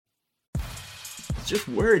just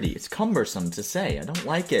wordy. It's cumbersome to say. I don't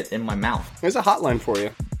like it in my mouth. There's a hotline for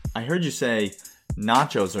you. I heard you say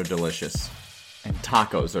nachos are delicious and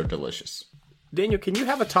tacos are delicious. Daniel, can you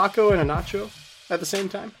have a taco and a nacho at the same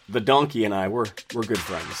time? The donkey and I, we're good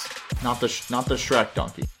friends. Not the Shrek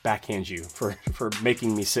donkey. Backhand you for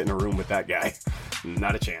making me sit in a room with that guy.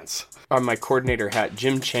 Not a chance. On my coordinator hat,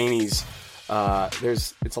 Jim Chaney's,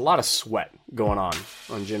 it's a lot of sweat going on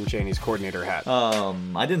Jim Chaney's coordinator hat.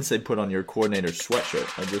 I didn't say put on your coordinator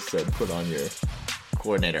sweatshirt. I just said put on your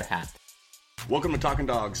coordinator hat. Welcome to Talking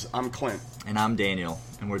Dogs. I'm Clint. And I'm Daniel.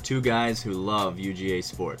 And we're two guys who love UGA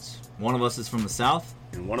sports. One of us is from the South.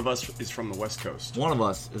 And one of us is from the West Coast. One of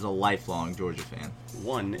us is a lifelong Georgia fan.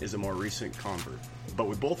 One is a more recent convert. But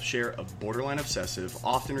we both share a borderline obsessive,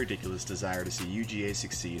 often ridiculous desire to see UGA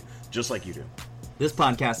succeed, just like you do. This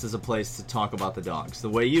podcast is a place to talk about the dogs, the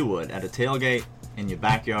way you would at a tailgate, in your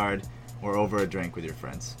backyard, or over a drink with your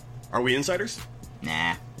friends. Are we insiders?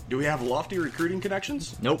 Nah. Do we have lofty recruiting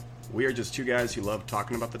connections? Nope. We are just two guys who love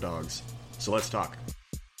talking about the dogs. So let's talk.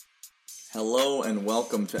 Hello and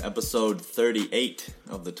welcome to episode 38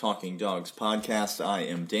 of the Talking Dogs podcast. I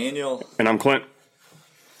am Daniel. And I'm Clint.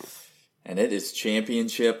 And it is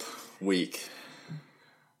championship week.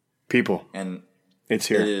 People. And it's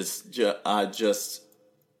here. It is just...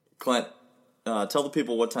 Clint, tell the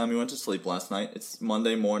people what time you went to sleep last night. It's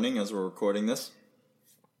Monday morning as we're recording this.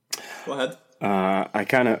 Go ahead. I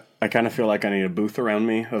kind of feel like I need a booth around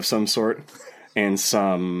me of some sort and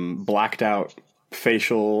some blacked out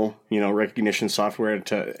facial, recognition software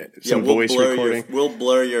to some voice recording. We'll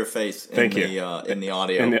blur your face in Thank you. In the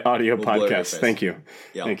audio. In the audio podcast. Thank you.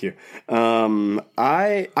 Yep. Thank you.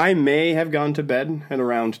 I may have gone to bed at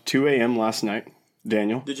around 2 a.m. last night,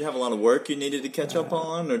 Daniel. Did you have a lot of work you needed to catch up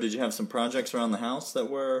on, or did you have some projects around the house that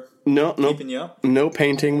were keeping you up? No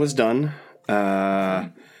painting was done.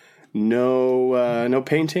 No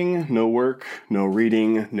painting, no work, no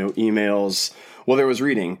reading, no emails. Well, there was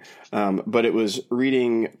reading, but it was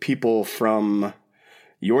reading people from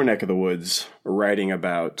your neck of the woods writing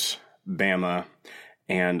about Bama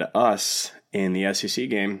and us in the SEC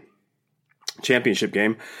game, championship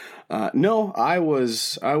game. No, I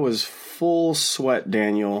was full sweat,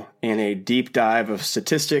 Daniel, in a deep dive of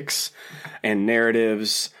statistics and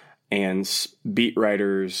narratives and beat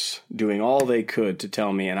writers doing all they could to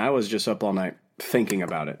tell me, and I was just up all night thinking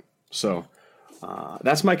about it. So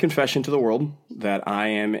that's my confession to the world, that I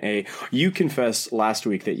am you confessed last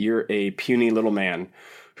week that you're a puny little man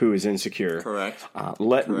who is insecure. Correct.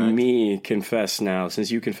 Let me confess now, since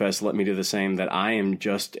you confessed, let me do the same, that I am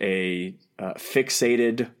just a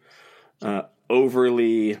fixated,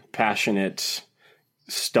 overly passionate,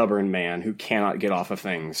 stubborn man who cannot get off of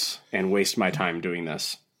things and waste my time doing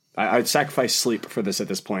this. I'd sacrifice sleep for this at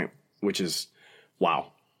this point, which is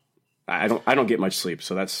wow. I don't get much sleep,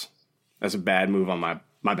 so that's a bad move on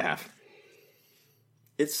my behalf.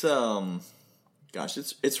 It's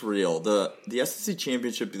it's real. The SEC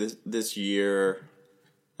championship this year.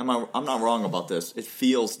 I'm not wrong about this. It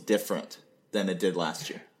feels different than it did last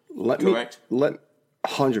year. Correct?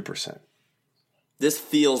 100%. This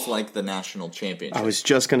feels like the national championship. I was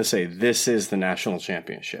just going to say, this is the national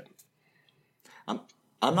championship.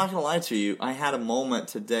 I'm not going to lie to you. I had a moment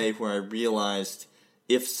today where I realized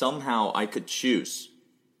if somehow I could choose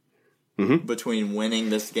between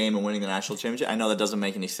winning this game and winning the national championship. I know that doesn't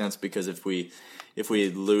make any sense because if we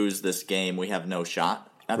lose this game, we have no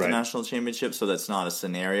shot at the national championship. So that's not a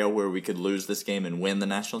scenario where we could lose this game and win the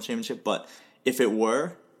national championship. But if it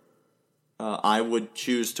were, I would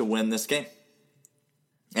choose to win this game.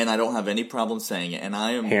 And I don't have any problem saying it. And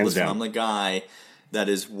I'm the guy that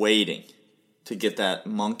is waiting to get that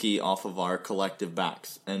monkey off of our collective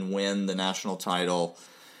backs and win the national title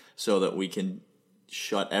so that we can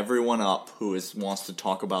shut everyone up who wants to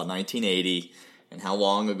talk about 1980 and how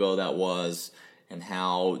long ago that was and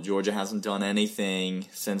how Georgia hasn't done anything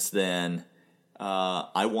since then.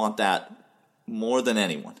 I want that more than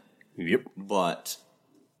anyone. Yep. But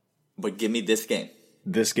give me this game.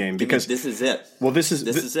 Because this is it. Well, this is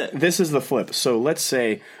it. This is the flip. So let's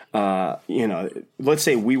say,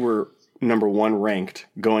 we were number one ranked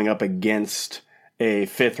going up against a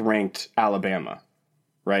fifth ranked Alabama,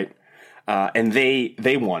 right? And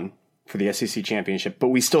they won for the SEC championship, but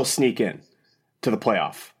we still sneak in to the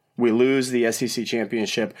playoff. We lose the SEC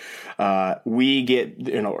championship. We get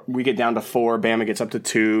down to 4. Bama gets up to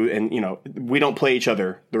 2, and we don't play each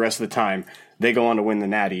other the rest of the time. They go on to win the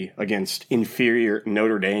Natty against inferior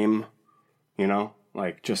Notre Dame.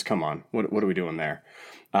 Just come on. What are we doing there?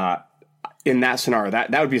 in that scenario,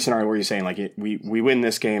 that would be a scenario where you're saying, like, we win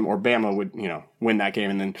this game, or Bama would, win that game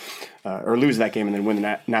and then, or lose that game and then win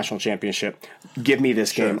the national championship. Give me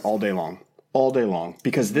this game all day long,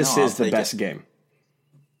 because this is the best game.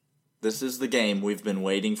 This is the game we've been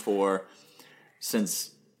waiting for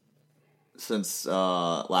since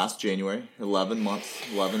last January, 11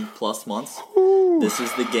 plus months. Ooh. This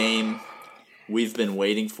is the game we've been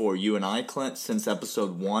waiting for, you and I, Clint, since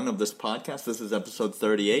episode 1 of this podcast. This is episode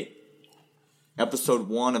 38. Episode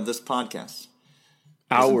 1 of this podcast.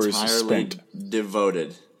 Hours entirely spent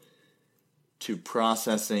devoted to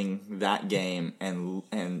processing that game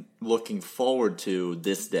and looking forward to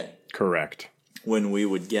this day. Correct. When we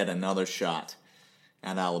would get another shot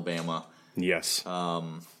at Alabama. Yes.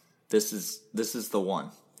 This is the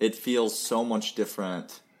one. It feels so much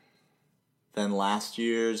different than last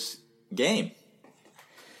year's game.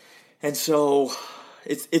 And so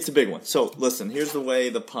it's a big one. So listen, here's the way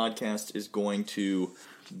the podcast is going to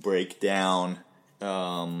break down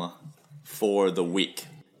for the week.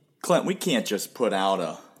 Clint, we can't just put out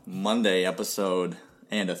a Monday episode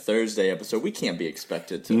and a Thursday episode. We can't be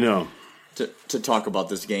expected to talk about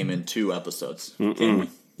this game in 2 episodes. Can we?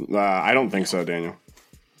 I don't think so, Daniel.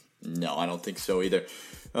 No, I don't think so either.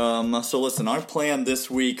 So listen, our plan this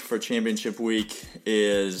week for Championship Week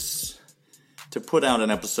is to put out an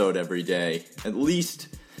episode every day, at least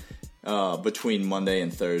between Monday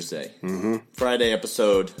and Thursday. Mm-hmm. Friday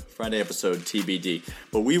episode TBD.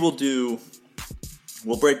 But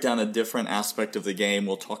we'll break down a different aspect of the game.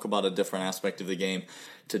 We'll talk about a different aspect of the game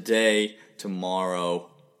today, tomorrow,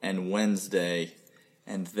 and Wednesday.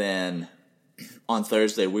 And then on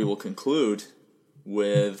Thursday, we will conclude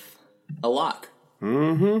with a lock.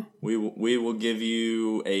 Mm-hmm. We will give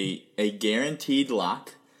you a guaranteed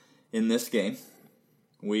lock in this game.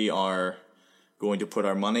 We are going to put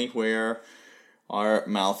our money where our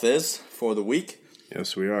mouth is for the week.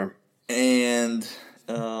 Yes, we are. And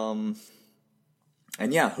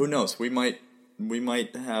yeah, who knows? We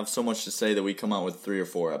might have so much to say that we come out with 3 or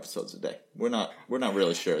 4 episodes a day. We're not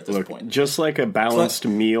really sure at this point. Just like a balanced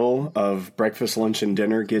meal of breakfast, lunch, and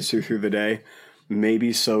dinner gets you through the day,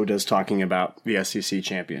 maybe so does talking about the SEC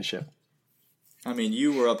championship. I mean,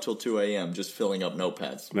 you were up till 2 a.m. just filling up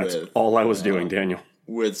notepads. That's all I was doing, Daniel.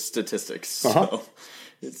 With statistics. Uh-huh. So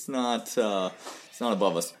it's not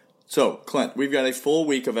above us. So, Clint, we've got a full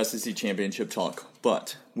week of SEC championship talk,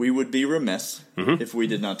 but we would be remiss if we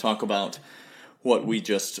did not talk about what we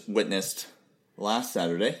just witnessed last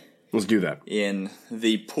Saturday. Let's do that. In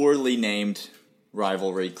the poorly named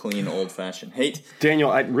rivalry, Clean Old-Fashioned Hate.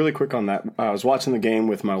 Daniel, really quick on that. I was watching the game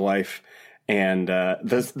with my wife, and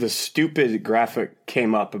the stupid graphic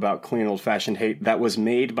came up about Clean Old-Fashioned Hate that was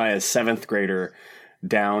made by a 7th grader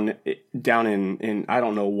down in I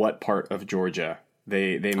don't know what part of Georgia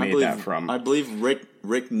they made that from. I believe Rick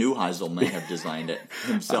Neuheisel may have designed it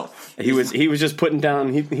himself. He was just putting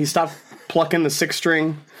down. He stopped plucking the 6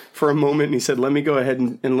 string for a moment, and he said, "Let me go ahead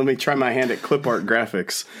and let me try my hand at clip art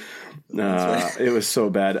graphics." Right. It was so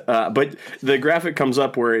bad. But the graphic comes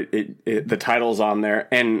up where the title's on there,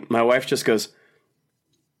 and my wife just goes,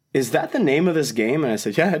 "Is that the name of this game?" And I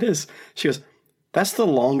said, "Yeah, it is." She goes, "That's the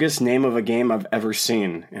longest name of a game I've ever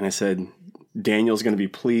seen." And I said, "Daniel's going to be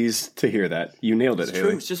pleased to hear that. You nailed it,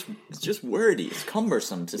 Haley." It's true. It's just wordy. It's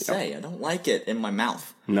cumbersome to say. I don't like it in my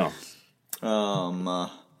mouth. No.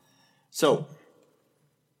 So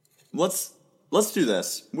let's do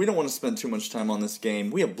this. We don't want to spend too much time on this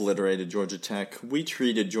game. We obliterated Georgia Tech. We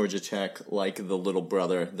treated Georgia Tech like the little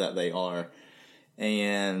brother that they are.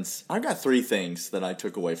 And I've got 3 things that I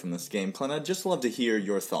took away from this game. Clint, I'd just love to hear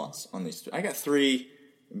your thoughts on these 2. I got 3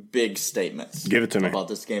 big statements. Give it to me. About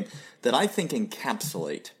this game that I think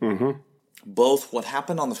encapsulate both what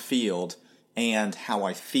happened on the field and how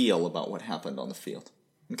I feel about what happened on the field.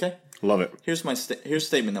 Okay? Love it. Here's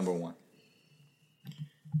statement number 1.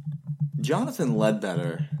 Jonathan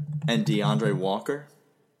Ledbetter and DeAndre Walker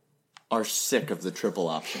are sick of the triple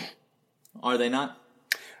option. Are they not?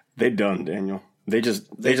 They done, Daniel. They just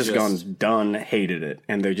gone done, hated it,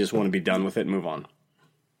 and they just want to be done with it and move on.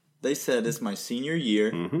 They said, "It's my senior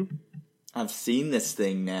year. I've seen this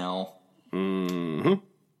thing now, and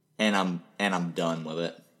I'm done with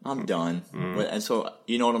it. I'm done." And so,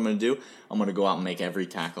 you know what I'm going to do? I'm going to go out and make every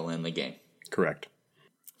tackle in the game. Correct.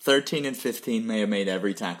 13 and 15 may have made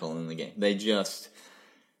every tackle in the game. They just,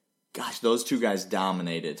 those 2 guys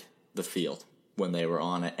dominated the field when they were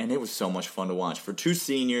on it, and it was so much fun to watch. For 2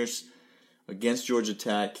 seniors against Georgia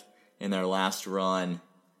Tech in their last run,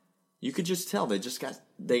 you could just tell they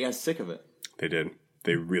got sick of it. They did.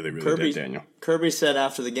 They really did, Daniel. Kirby said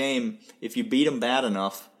after the game, if you beat them bad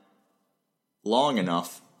enough, long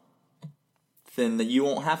enough, then you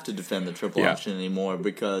won't have to defend the triple option anymore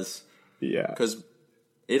because Yeah.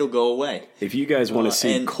 it'll go away. If you guys want to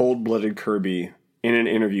see cold-blooded Kirby in an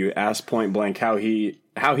interview, ask point blank how he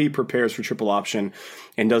prepares for triple option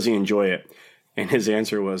and does he enjoy it? And his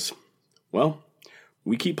answer was, well,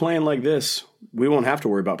 we keep playing like this. We won't have to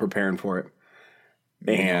worry about preparing for it.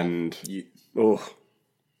 And,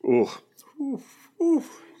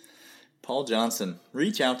 Paul Johnson,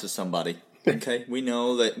 reach out to somebody. Okay, we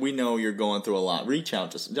know you're going through a lot. Reach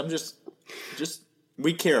out to.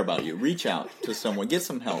 We care about you. Reach out to someone. Get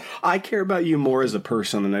some help. I care about you more as a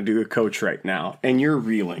person than I do a coach right now, and you're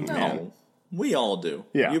reeling, man. No, we all do.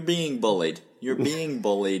 Yeah. You're being bullied. You're being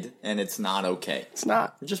bullied, and it's not okay. It's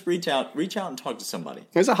not. Just reach out and talk to somebody.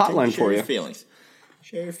 There's a hotline for you.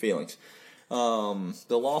 Share your feelings.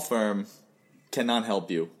 The law firm cannot help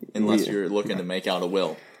you unless you're looking to make out a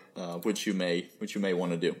will, which you may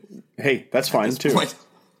want to do. Hey, that's fine too.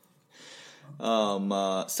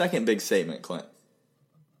 Second big statement, Clint.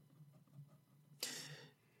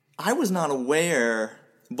 I was not aware,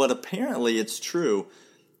 but apparently it's true.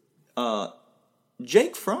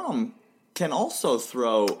 Jake Fromm can also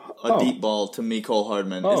throw a deep ball to Mecole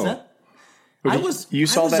Hardman. Is that? You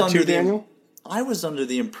saw that too, Daniel? I was under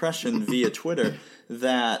the impression via Twitter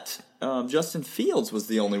that Justin Fields was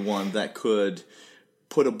the only one that could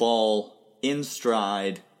put a ball in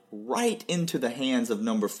stride right into the hands of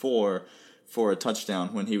number 4 for a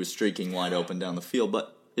touchdown when he was streaking wide open down the field.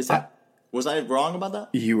 But was I wrong about that?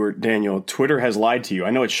 You were, Daniel. Twitter has lied to you.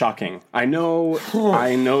 I know it's shocking. I know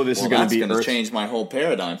this is going to be going to change my whole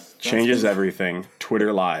paradigm. Changes everything.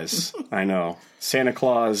 Twitter lies. I know. Santa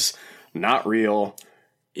Claus, not real.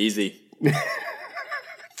 Easy.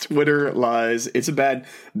 Twitter lies. It's a bad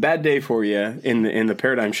day for you in the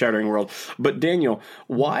paradigm shattering world. But Daniel,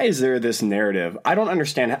 why is there this narrative? I don't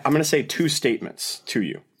understand. I'm going to say 2 statements to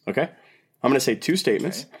you. Okay? I'm going to say 2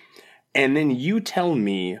 statements, and then you tell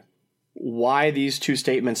me why these 2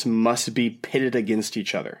 statements must be pitted against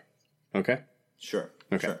each other. Okay? Sure.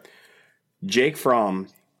 Okay. Sure. Jake Fromm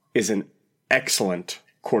is an excellent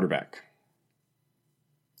quarterback.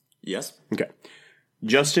 Yes. Okay.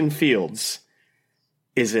 Justin Fields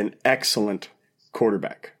is an excellent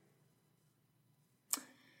quarterback.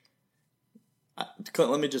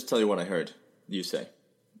 Clint, let me just tell you what I heard you say.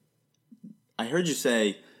 I heard you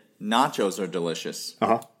say nachos are delicious.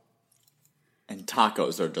 And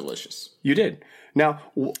tacos are delicious. You did. Now,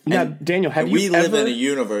 Daniel, have you we live in a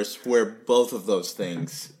universe where both of those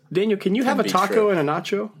things. Daniel, can you have a taco and a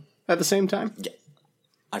nacho at the same time? Yeah,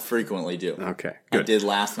 I frequently do. Okay, good. I did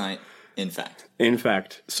last night. In fact.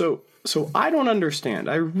 So I don't understand.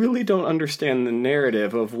 I really don't understand the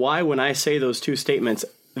narrative of why, when I say those 2 statements,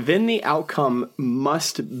 then the outcome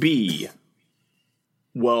must be,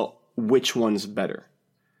 well, which one's better?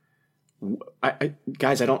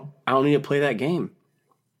 Guys, I don't need to play that game.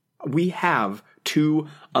 We have 2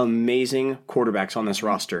 amazing quarterbacks on this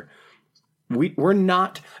roster. We're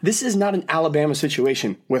not. This is not an Alabama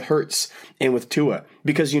situation with Hurts and with Tua,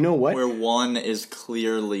 because you know what? Where one is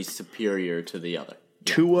clearly superior to the other.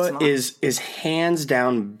 Tua is hands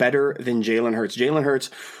down better than Jalen Hurts. Jalen Hurts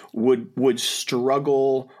would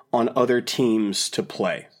struggle on other teams to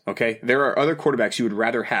play. Okay, there are other quarterbacks you would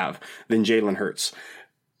rather have than Jalen Hurts.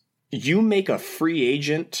 You make a free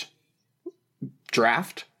agent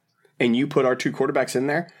draft, and you put our 2 quarterbacks in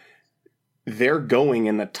there. They're going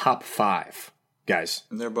in the top 5, guys.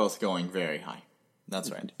 And they're both going very high. That's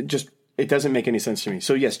right. It doesn't make any sense to me.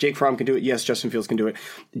 So yes, Jake Fromm can do it. Yes, Justin Fields can do it.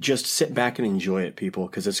 Just sit back and enjoy it, people,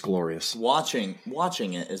 because it's glorious. Watching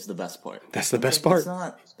it is the best part. That's the best part.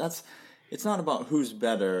 It's not about who's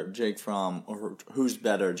better, Jake Fromm, or who's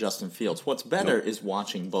better, Justin Fields. What's better is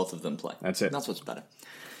watching both of them play. That's it. That's what's better.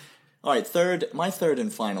 All right, my third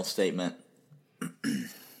and final statement.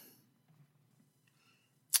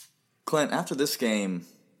 Clint, after this game,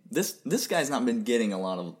 this guy's not been getting a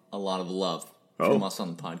lot of love from us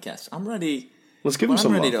on the podcast. I'm ready. Let's give him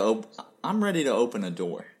some love. I'm ready to open a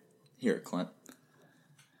door here, Clint,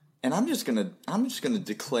 and I'm just gonna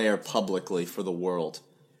declare publicly for the world,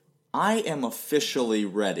 I am officially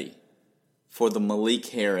ready for the Malik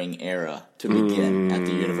Herring era to begin at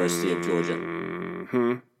the University of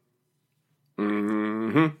Georgia.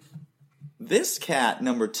 This cat,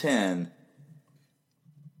 number 10,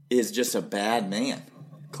 is just a bad man,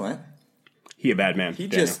 Clint. He a bad man. He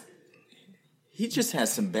just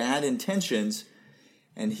has some bad intentions,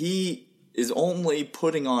 and he is only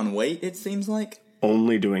putting on weight, it seems like.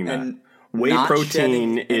 Only doing that. Whey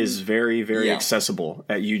protein is very, very accessible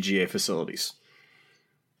at UGA facilities.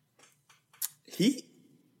 He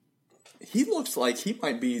looks like he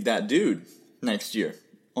might be that dude next year.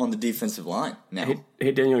 on the defensive line now.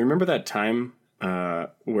 Hey Daniel, remember that time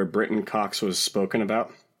where Brenton Cox was spoken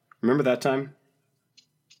about? Remember that time?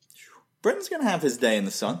 Brenton's going to have his day in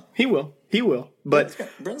the sun. He will. But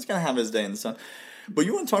Brenton's going to have his day in the sun. But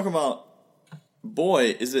you want to talk about,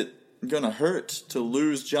 boy, is it going to hurt to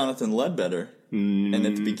lose Jonathan Ledbetter? And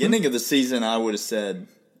at the beginning of the season, I would have said,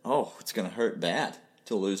 oh, it's going to hurt bad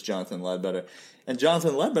to lose Jonathan Ledbetter. And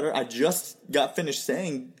Jonathan Ledbetter, I just got finished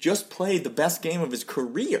saying, just played the best game of his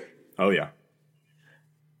career. Oh, yeah.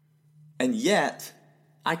 And yet,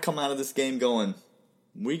 I come out of this game going,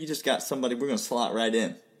 we just got somebody we're going to slot right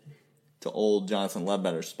in to old Jonathan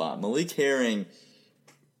Ledbetter's spot. Malik Herring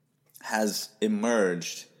has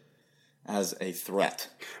emerged as a threat.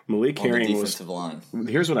 Malik Herring on the defensive line.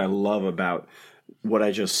 Here's what I love about what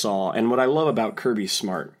I just saw, and what I love about Kirby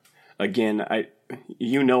Smart. Again,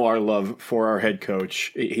 our love for our head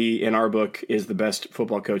coach. He, in our book, is the best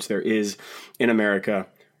football coach there is in America.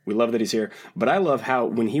 We love that he's here. But I love how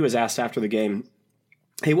when he was asked after the game,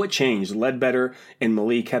 hey, what changed? Ledbetter and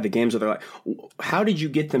Malik had the games of their life. How did you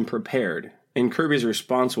get them prepared? And Kirby's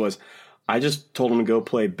response was, I just told them to go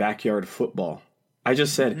play backyard football. I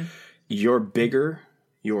just said, you're bigger,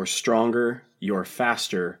 you're stronger, you're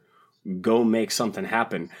faster. Go make something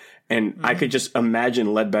happen. And I could just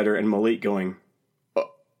imagine Ledbetter and Malik going,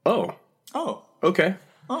 oh, okay.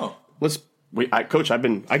 Oh. Coach,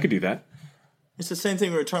 I could do that. It's the same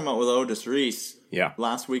thing we were talking about with Otis Reese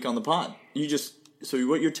last week on the pod. So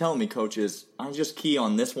what you're telling me, Coach, is I just key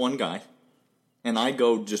on this one guy, and I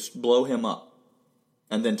go just blow him up,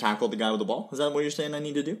 and then tackle the guy with the ball? Is that what you're saying I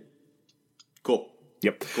need to do? Cool.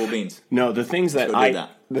 Yep. Cool beans. No, the things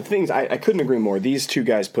I couldn't agree more. These two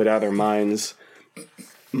guys put out their minds.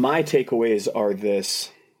 My takeaways are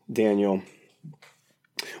this, Daniel.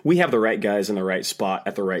 We have the right guys in the right spot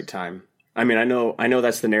at the right time. I mean, I know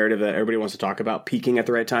that's the narrative that everybody wants to talk about, peaking at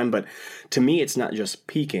the right time, but to me, it's not just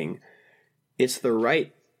peaking. It's the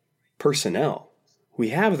right personnel. We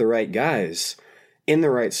have the right guys in the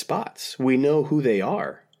right spots. We know who they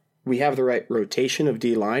are. We have the right rotation of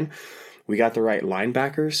D-line. We got the right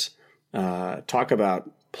linebackers. Talk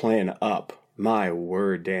about playing up. My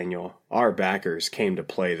word, Daniel. Our backers came to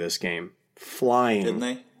play this game. Flying. Didn't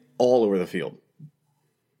they? All over the field.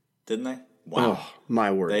 Didn't they? Wow. Oh,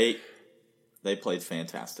 my word. They played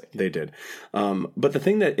fantastic. They did. But the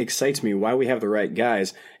thing that excites me, why we have the right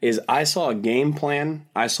guys, is I saw a game plan,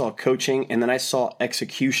 I saw coaching, and then I saw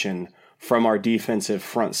execution from our defensive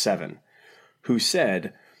front seven, who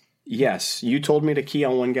said, yes, you told me to key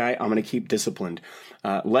on one guy, I'm going to keep disciplined.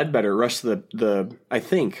 Ledbetter rushed I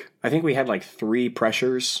think we had like 3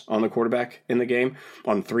 pressures on the quarterback in the game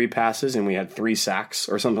on 3 passes, and we had 3 sacks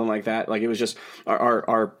or something like that. Like, it was just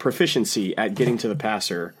our proficiency at getting to the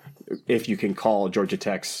passer, if you can call Georgia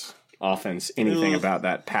Tech's offense anything about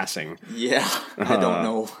that passing. Yeah, I don't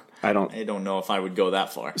know. I don't know if I would go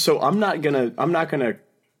that far. So I'm not gonna,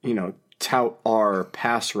 tout our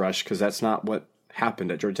pass rush, because that's not what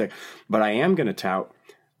happened at Georgia Tech. But I am gonna tout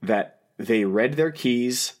that they read their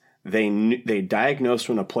keys. They diagnosed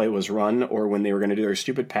when a play was run or when they were going to do their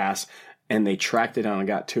stupid pass, and they tracked it down and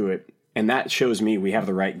got to it. And that shows me we have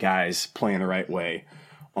the right guys playing the right way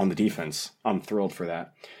on the defense. I'm thrilled for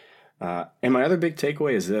that. And my other big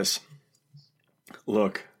takeaway is this.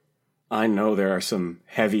 Look, I know there are some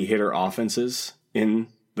heavy hitter offenses in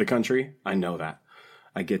the country. I know that.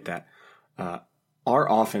 I get that.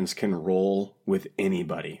 Our offense can roll with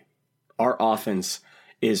anybody. Our offense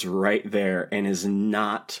is right there and is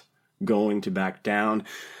not going to back down.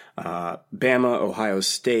 Bama, Ohio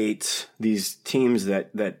State, these teams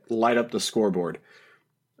that light up the scoreboard.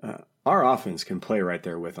 Our offense can play right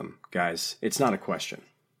there with them, guys. It's not a question.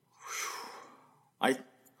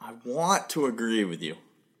 I want to agree with you.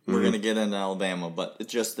 We're going to get into Alabama, but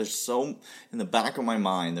it's just, there's so, in the back of my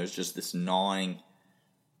mind, there's just this gnawing.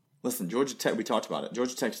 Listen, Georgia Tech, we talked about it.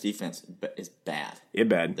 Georgia Tech's defense is bad. It's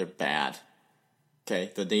bad. They're bad.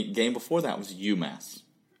 Okay, the game before that was UMass.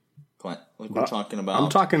 Clint, like we're talking about. I'm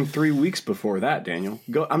talking 3 weeks before that, Daniel.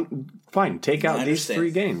 I'm fine. Take out these 3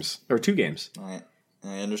 games or 2 games. I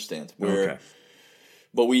understand. Okay.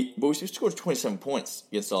 But we scored 27 points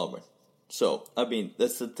against Auburn. So, I mean,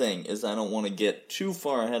 that's the thing, is I don't want to get too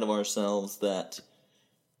far ahead of ourselves that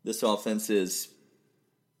this offense is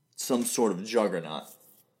some sort of juggernaut.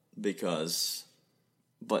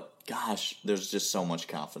 But gosh, there's just so much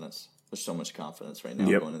confidence. There's so much confidence right now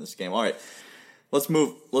going into this game. All right, let's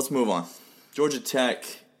move on. Georgia Tech,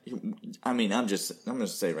 I mean, I'm going to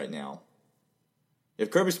say right now,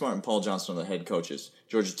 if Kirby Smart and Paul Johnson are the head coaches,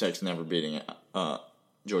 Georgia Tech's never beating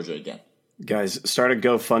Georgia again. Guys, start a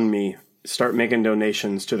GoFundMe start making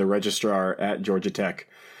donations to the registrar at Georgia Tech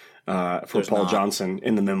for There's Paul not. Johnson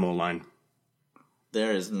in the memo line.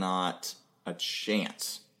 There is not a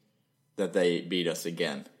chance that they beat us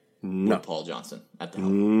again with Paul Johnson at the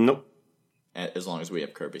helm. Nope. As long as we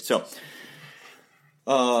have Kirby. So,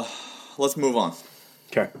 let's move on.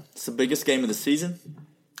 Okay. It's the biggest game of the season.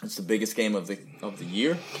 It's the biggest game of the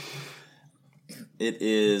year. It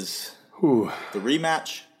is the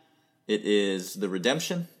rematch. It is the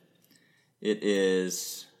redemption.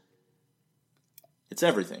 It's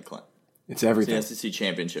everything, Clint. It's everything. It's the SEC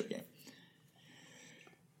championship game.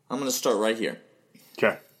 I'm going to start right here.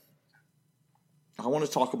 Okay. I want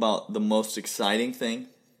to talk about the most exciting thing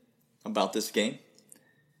about this game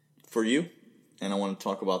for you, and I want to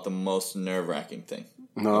talk about the most nerve-wracking thing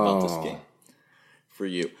about this game for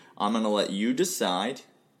you. I'm going to let you decide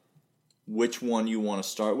which one you want to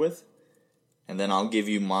start with, and then I'll give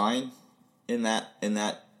you mine in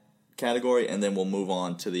that category, and then we'll move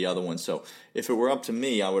on to the other one. So if it were up to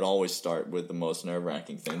me, I would always start with the most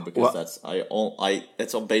nerve-wracking thing because that's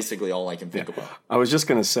basically all I can think about. I was just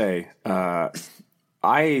going to say,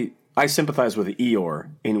 I sympathize with Eeyore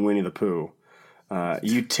in Winnie the Pooh.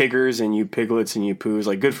 You Tiggers and you Piglets and you Poos,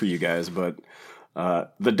 like, good for you guys, but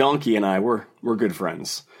the donkey and I, we're good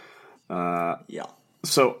friends. Yeah.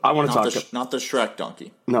 So I want to talk... Not the Shrek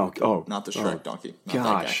donkey. No. Oh. Not the Shrek donkey. Not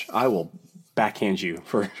gosh, I will backhand you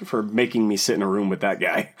for making me sit in a room with that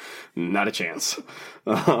guy. Not a chance.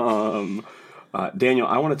 Daniel,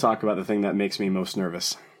 I want to talk about the thing that makes me most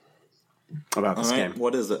nervous about this game.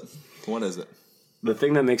 What is it? The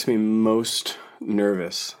thing that makes me most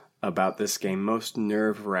nervous about this game, most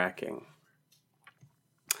nerve-wracking,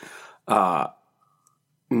 not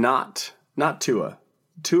Tua.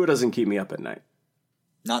 Tua doesn't keep me up at night.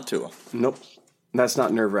 Not Tua. Nope. That's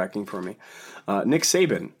not nerve-wracking for me. Nick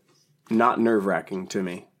Saban, not nerve-wracking to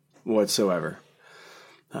me whatsoever.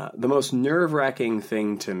 The most nerve-wracking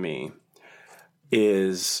thing to me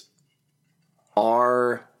is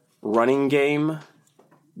our running game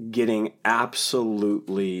getting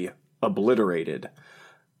absolutely obliterated,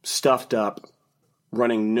 stuffed up,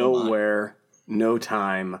 running nowhere, no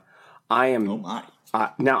time.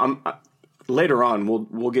 Later on,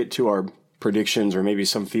 we'll get to our predictions or maybe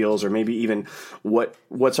some feels or maybe even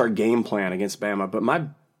what's our game plan against Bama. But my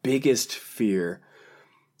biggest fear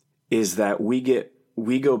is that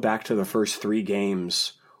we go back to the first 3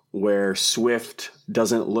 games where Swift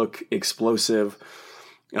doesn't look explosive.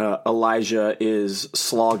 Elijah is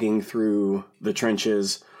slogging through the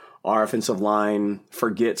trenches. Our offensive line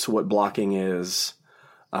forgets what blocking is.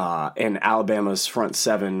 And Alabama's front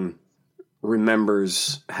 7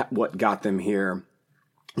 remembers what got them here,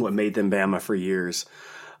 what made them Bama for years.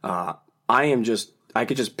 I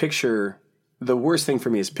could just picture, the worst thing for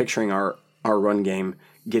me is picturing our run game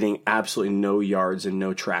getting absolutely no yards and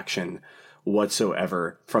no traction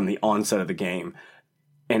whatsoever from the onset of the game.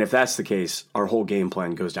 And if that's the case, our whole game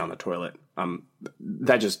plan goes down the toilet.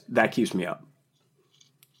 That keeps me up.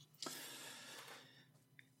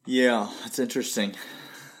 Yeah, it's interesting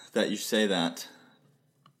that you say that.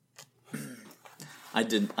 I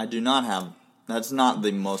do not have. That's not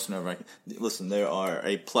the most nerve-wracking. Listen, there are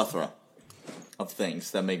a plethora of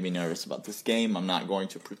things that make me nervous about this game. I'm not going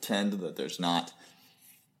to pretend that there's not.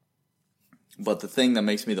 But the thing that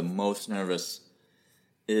makes me the most nervous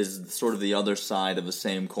is sort of the other side of the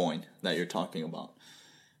same coin that you're talking about,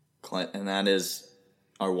 Clint, and that is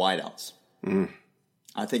our wideouts.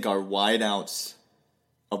 I think our wideouts'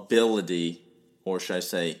 ability, or should I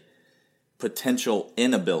say, potential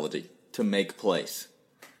inability to make plays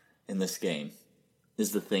in this game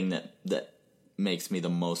is the thing that makes me the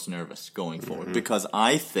most nervous going forward. Because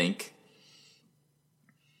I think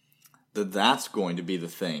that's going to be the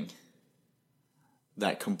thing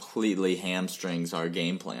that completely hamstrings our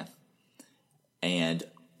game plan and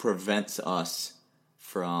prevents us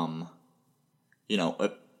from,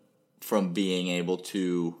 from being able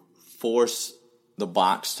to force the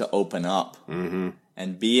box to open up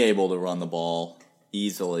and be able to run the ball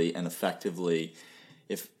easily and effectively.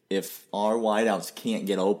 If our wideouts can't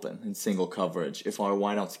get open in single coverage, if our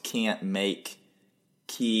wideouts can't make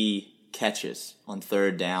key catches on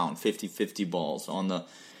third down, 50-50 balls,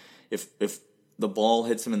 if the ball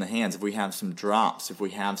hits them in the hands, if we have some drops, if we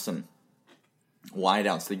have some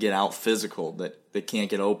wideouts that get out physical, that can't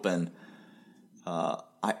get open,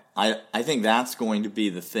 I think that's going to be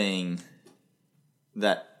the thing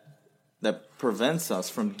that prevents us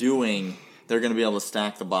from doing. They're going to be able to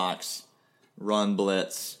stack the box, run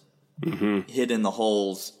blitz, hit in the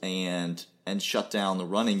holes, and and shut down the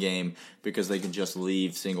running game because they can just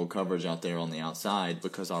leave single coverage out there on the outside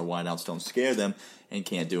because our wideouts don't scare them and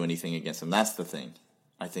can't do anything against them. That's the thing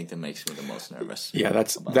I think that makes me the most nervous. Yeah,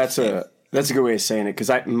 that's a good way of saying it,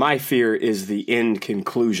 because my fear is the end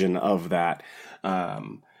conclusion of that.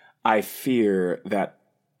 I fear that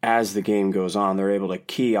as the game goes on, they're able to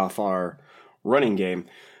key off our running game.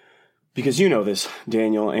 Because you know this,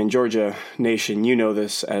 Daniel, and Georgia Nation, you know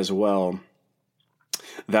this as well,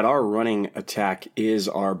 that our running attack is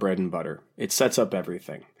our bread and butter. It sets up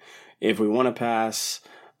everything. If we want to pass,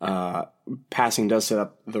 passing does set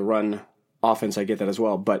up the run offense. I get that as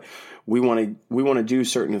well. But we want to do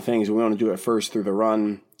certain things. We want to do it first through the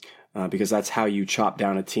run, because that's how you chop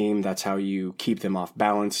down a team. That's how you keep them off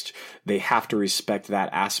balanced. They have to respect that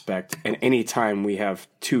aspect. And anytime we have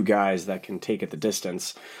two guys that can take it the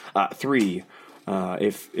distance, three,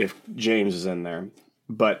 if James is in there.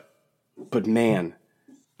 But man,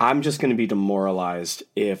 I'm just going to be demoralized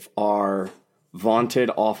if our vaunted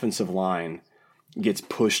offensive line gets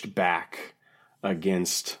pushed back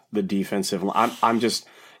against the defensive line. I'm just...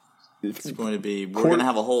 It's going to be. We're going to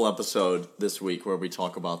have a whole episode this week where we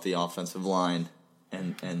talk about the offensive line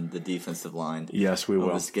and the defensive line. Yes, we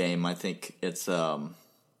will. This game, I think it's going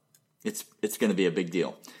to be a big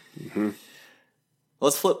deal. Mm-hmm.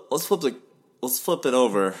 Let's flip it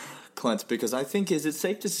over, Clint, because I think, is it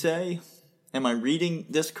safe to say? Am I reading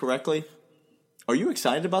this correctly? Are you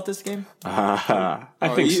excited about this game? I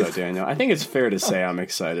think so, Daniel. I think it's fair to say I'm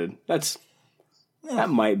excited. That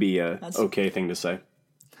might be that's okay thing to say.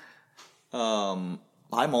 I'm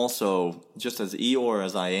also, just as Eeyore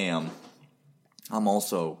as I am, I'm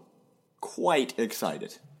also quite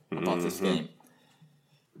excited about this game.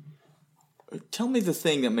 Tell me the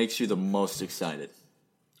thing that makes you the most excited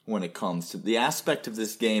when it comes to the aspect of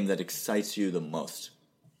this game that excites you the most.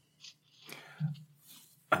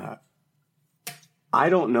 I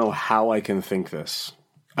don't know how I can think this.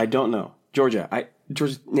 I don't know. Georgia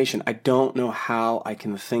Nation, I don't know how I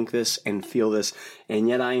can think this and feel this, and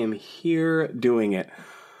yet I am here doing it.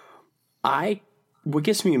 What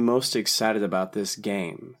gets me most excited about this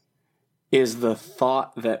game is the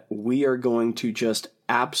thought that we are going to just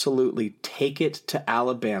absolutely take it to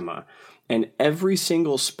Alabama, and every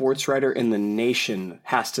single sports writer in the nation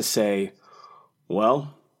has to say,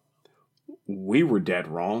 well, we were dead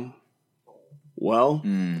wrong. Well,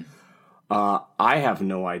 I have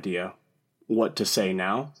no idea what to say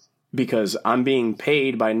now, because I'm being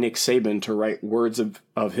paid by Nick Saban to write words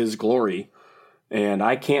of his glory, and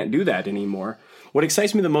I can't do that anymore. What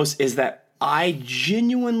excites me the most is that I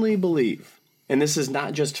genuinely believe, and this is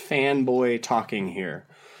not just fanboy talking here,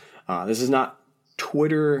 this is not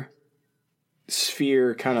Twitter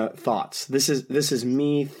sphere kind of thoughts. This is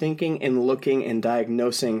me thinking and looking and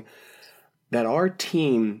diagnosing that our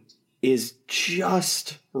team is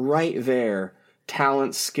just right there,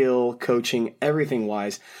 talent, skill, coaching, everything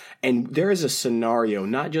wise. And there is a scenario,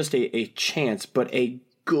 not just a chance, but a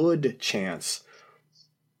good chance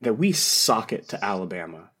that we sock it to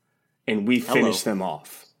Alabama and we finish them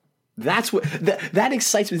off. That's what that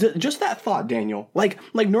excites me. Just that thought, Daniel. Like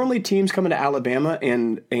normally teams come into Alabama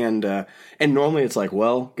and normally it's like,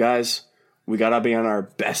 well, guys, we gotta be on our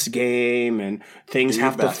best game and things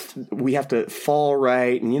we have to fall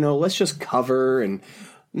right, and let's just cover. And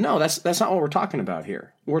no, that's not what we're talking about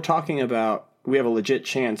here. We're talking about we have a legit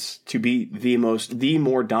chance to be the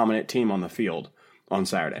more dominant team on the field on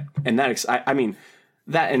Saturday, and I mean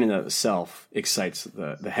that in and of itself excites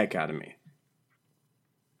the heck out of me.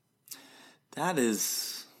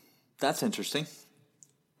 That's interesting.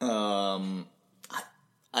 And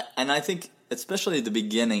I think, especially at the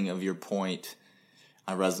beginning of your point,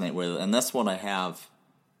 I resonate with it. And that's what I have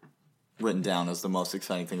written down as the most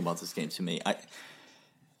exciting thing about this game to me. I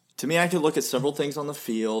could look at several things on the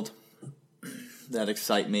field that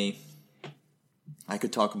excite me. I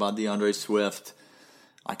could talk about DeAndre Swift.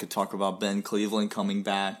 I could talk about Ben Cleveland coming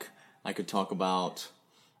back. I could talk about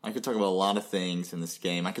a lot of things in this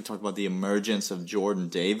game. I could talk about the emergence of Jordan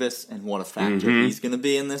Davis and what a factor he's going to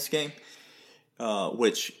be in this game.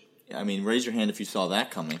 Which, I mean, raise your hand if you saw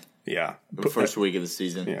that coming. Yeah. The first week of the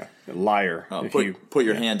season. Yeah. Liar. Put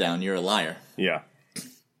your hand down. You're a liar. Yeah.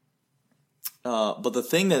 But the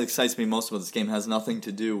thing that excites me most about this game has nothing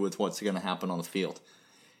to do with what's going to happen on the field.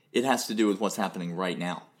 It has to do with what's happening right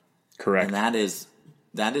now. Correct. And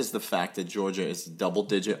that is the fact that Georgia is a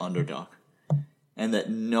double-digit underdog, and that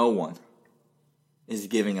no one is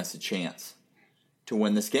giving us a chance to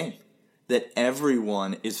win this game. That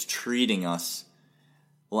everyone is treating us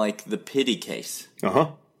like the pity case.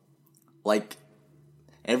 Uh-huh. Like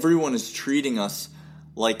everyone is treating us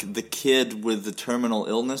like the kid with the terminal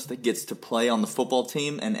illness that gets to play on the football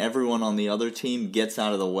team and everyone on the other team gets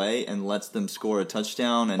out of the way and lets them score a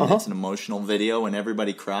touchdown and it's an emotional video and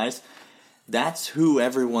everybody cries. That's who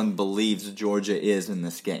everyone believes Georgia is in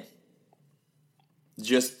this game.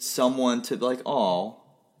 Just someone to like, oh,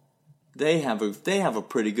 they have a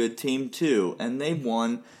pretty good team too, and they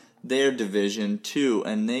won their division too,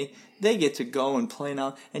 and they get to go and play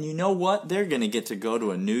now. And you know what? They're going to get to go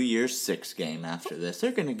to a New Year's Six game after this.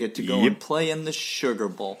 They're going to get to go and play in the Sugar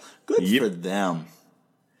Bowl. Good for them.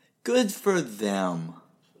 Good for them.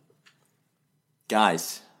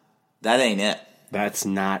 Guys, that ain't it. That's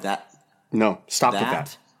not. That. No, stop with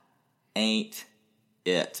that. Ain't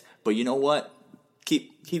it. But you know what?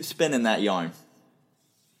 Keep spinning that yarn.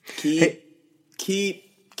 Keep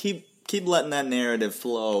letting that narrative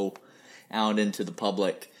flow out into the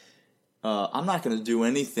public. I'm not going to do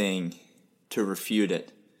anything to refute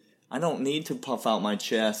it. I don't need to puff out my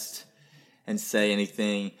chest and say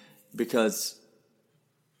anything because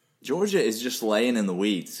Georgia is just laying in the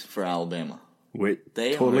weeds for Alabama. Wait,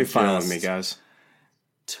 they totally fine with me, guys.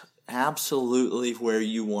 Absolutely where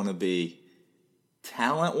you want to be.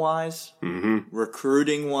 Talent-wise,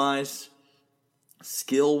 recruiting-wise,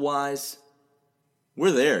 skill-wise,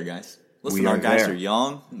 we're there, guys. Listen, our guys are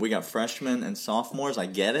young. We got freshmen and sophomores. I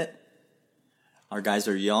get it. Our guys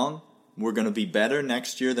are young. We're going to be better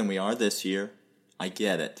next year than we are this year. I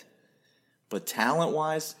get it. But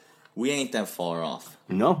talent-wise, we ain't that far off.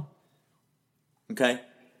 No. Okay?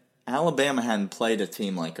 Alabama hadn't played a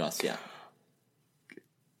team like us yet.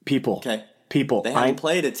 People. Okay? People. They haven't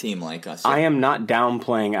played a team like us yet. I am not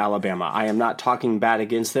downplaying Alabama. I am not talking bad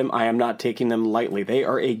against them. I am not taking them lightly. They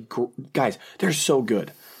are guys, they're so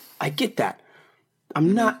good. I get that.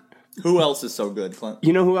 I'm not. Who else is so good, Clint?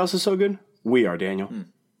 You know who else is so good? We are, Daniel.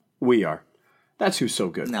 We are. That's who's so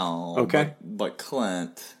good. No. Okay. But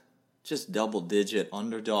Clint, just double-digit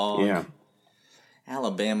underdog. Yeah.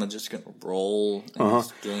 Alabama just going to roll in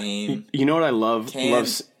this game. You know what I love?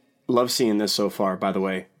 Love seeing this so far, by the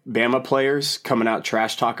way. Bama players coming out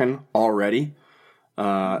trash talking already.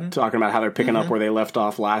 Talking about how they're picking up where they left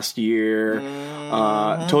off last year.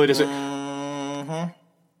 Totally doesn't.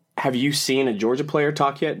 Have you seen a Georgia player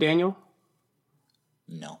talk yet, Daniel?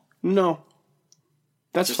 No.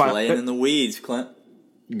 That's just fine. Just laying in the weeds, Clint.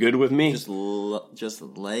 Good with me. Just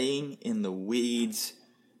laying in the weeds,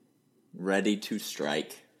 ready to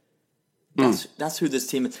strike. That's who this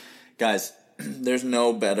team is. Guys, there's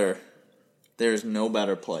no better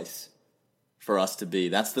place for us to be.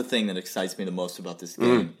 That's the thing that excites me the most about this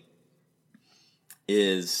game.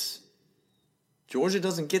 Is Georgia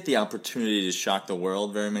doesn't get the opportunity to shock the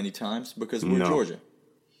world very many times because we're Georgia.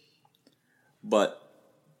 But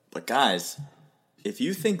guys, if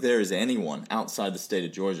you think there is anyone outside the state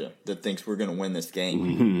of Georgia that thinks we're going to win this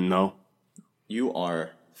game, no, you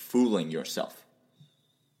are fooling yourself.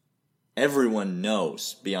 Everyone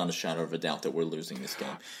knows beyond a shadow of a doubt that we're losing this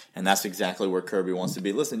game, and that's exactly where Kirby wants to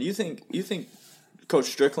be. Listen, you think Coach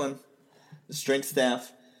Strickland, the strength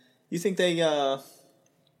staff, you think they're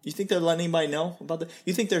letting anybody know about that?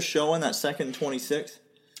 You think they're showing that 2nd and 26?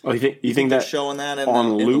 Oh, you think they're showing that in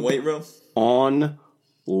the weight room? On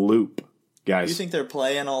loop, guys. You think they're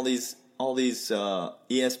playing all these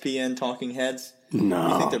ESPN talking heads? No.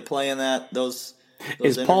 You think they're playing those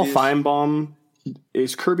Is interviews? Paul Feinbaum?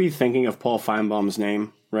 Is Kirby thinking of Paul Feinbaum's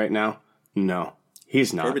name right now? No,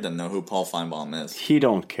 he's not. Kirby doesn't know who Paul Feinbaum is. He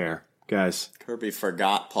don't care, guys. Kirby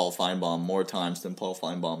forgot Paul Feinbaum more times than Paul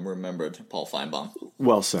Feinbaum remembered Paul Feinbaum.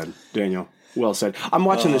 Well said, Daniel. Well said. I'm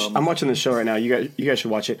watching this. I'm watching this show right now. You guys should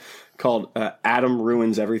watch it. Called Adam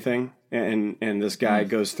Ruins Everything, and this guy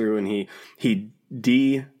goes through and he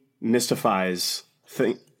demystifies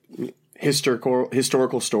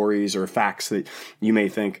historical stories or facts that you may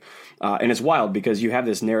think, and it's wild because you have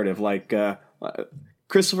this narrative like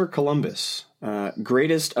Christopher Columbus,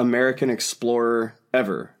 greatest American explorer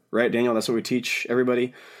ever, right, Daniel? That's what we teach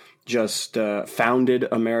everybody. Just founded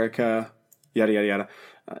America, yada yada yada.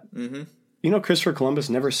 You know, Christopher Columbus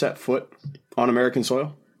never set foot on American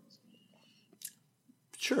soil.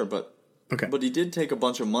 Sure, but he did take a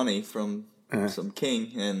bunch of money from some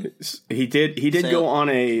king, and he did go on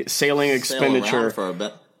a sailing expenditure for a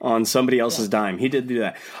bit on somebody else's dime. He did do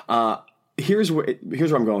that. Here's where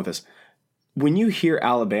I'm going with this. When you hear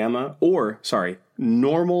Alabama,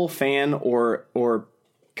 normal fan or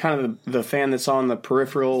kind of the fan that's on the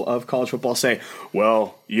peripheral of college football say,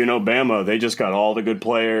 well, you know, Bama, they just got all the good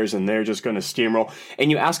players and they're just going to steamroll. And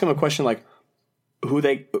you ask them a question like, who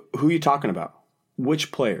are you talking about?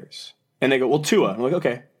 Which players? And they go, well, Tua. I'm like,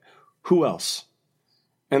 okay, who else?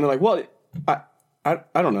 And they're like, well, I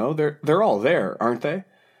don't know. They're all there, aren't they?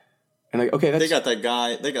 And like, okay, they got that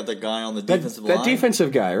guy. They got that guy on the defensive that line.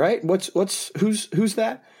 defensive guy, right? Who's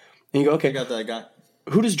that? And you go, okay, They got that guy.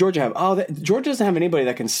 who does Georgia have? Oh, Georgia doesn't have anybody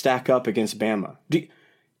that can stack up against Bama.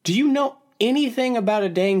 Do you know anything about a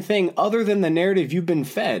dang thing other than the narrative you've been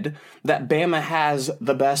fed that Bama has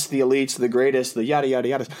the best, the elites, the greatest, the yada, yada,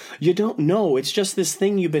 yada? You don't know. It's just this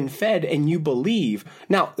thing you've been fed and you believe.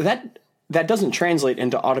 Now, that doesn't translate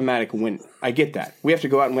into automatic win. I get that. We have to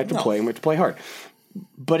go out and we have to play and we have to play hard.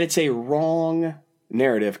 But it's a wrong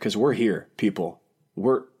narrative because we're here, people.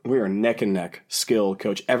 We are neck and neck, skill,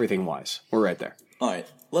 coach, everything wise. We're right there. All right,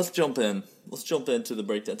 let's jump in. Let's jump into the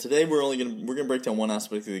breakdown. Today we're gonna break down one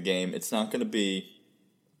aspect of the game. It's gonna be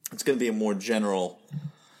a more general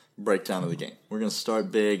breakdown of the game. We're gonna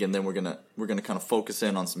start big, and then we're gonna kind of focus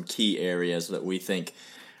in on some key areas that we think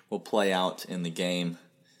will play out in the game.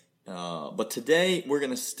 But today we're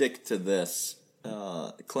gonna stick to this.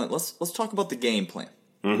 Clint, let's talk about the game plan.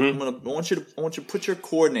 Mm-hmm. I want you to put your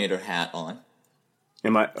coordinator hat on.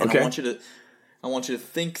 Am I okay? I want you to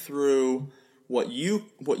think through what you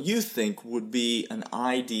think would be an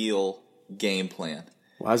ideal game plan.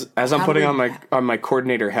 Well, as I'm putting on my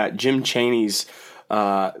coordinator hat, Jim Chaney's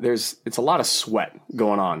it's a lot of sweat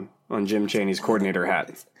going on Jim Chaney's coordinator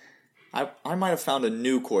hat. I might have found a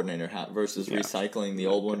new coordinator hat versus recycling the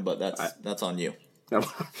old one, but that's on you. I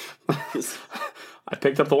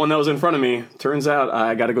picked up the one that was in front of me. Turns out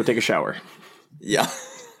I got to go take a shower. Yeah.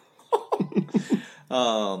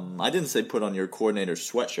 I didn't say put on your coordinator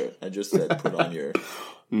sweatshirt. I just said put on your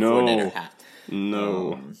coordinator hat.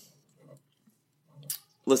 No.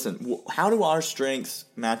 Listen, how do our strengths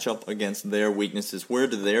match up against their weaknesses? Where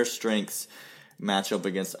do their strengths match up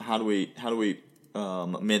against? How do we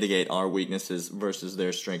mitigate our weaknesses versus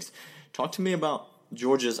their strengths? Talk to me about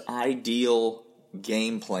Georgia's ideal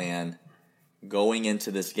game plan going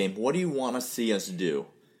into this game. What do you want to see us do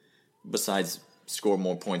besides score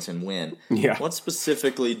more points and win? Yeah. What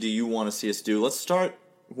specifically do you want to see us do? Let's start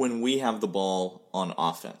when we have the ball on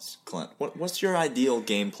offense, Clint. What's your ideal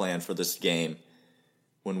game plan for this game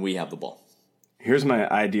when we have the ball? Here's my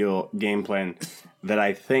ideal game plan that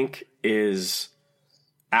I think is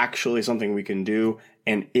actually something we can do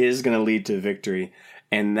and is going to lead to victory,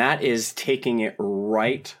 and that is taking it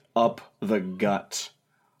right up the gut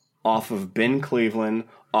off of Ben Cleveland,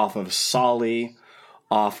 off of Solly,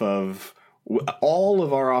 off of all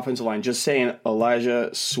of our offensive line, just saying,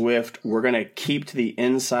 Elijah Swift, we're going to keep to the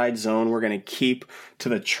inside zone. We're going to keep to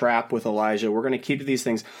the trap with Elijah. We're going to keep to these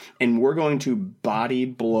things, and we're going to body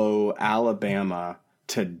blow Alabama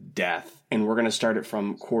to death. And we're going to start it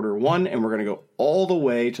from quarter one, and we're going to go all the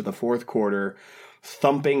way to the fourth quarter,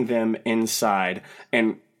 thumping them inside,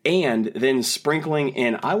 and then sprinkling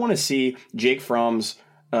in. I want to see Jake Fromm's.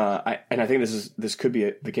 I think this could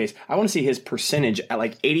be the case. I want to see his percentage at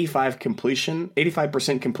like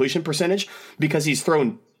 85% completion percentage, because he's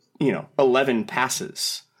thrown 11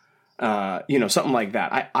 passes, something like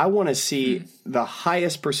that. I want to see the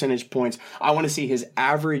highest percentage points. I want to see his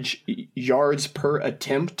average yards per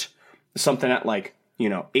attempt, something at like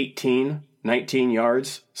 18, 19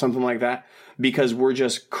 yards, something like that, because we're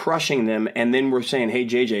just crushing them, and then we're saying, hey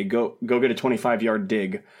JJ, go get a 25-yard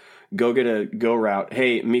dig. Go get a go route.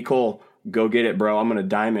 Hey, Mecole, go get it, bro. I'm going to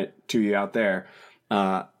dime it to you out there.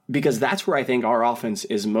 Because that's where I think our offense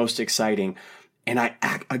is most exciting. And I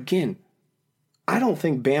don't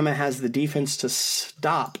think Bama has the defense to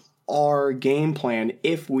stop our game plan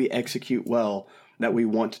if we execute well that we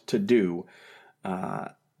want to do.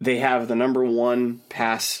 They have the number one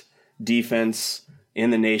pass defense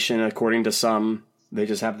in the nation, according to some. They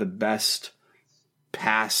just have the best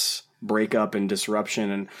pass breakup and disruption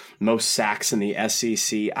and most sacks in the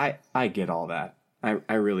SEC. I get all that.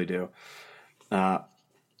 I really do.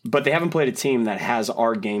 But they haven't played a team that has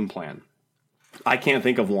our game plan. I can't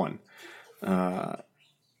think of one.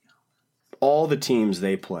 All the teams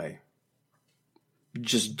they play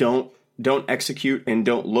just don't execute and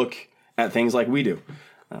don't look at things like we do.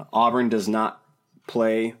 Auburn does not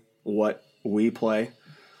play what we play.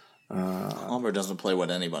 Auburn doesn't play what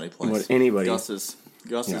anybody plays. What anybody.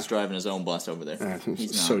 Gus is driving his own bus over there.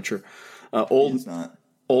 He's not. So true. He's not.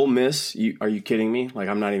 Ole Miss, are you kidding me? Like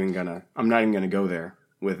I'm not even gonna go there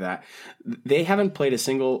with that. They haven't played a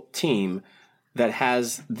single team that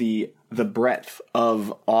has the breadth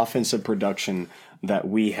of offensive production that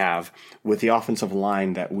we have with the offensive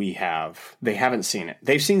line that we have. They haven't seen it.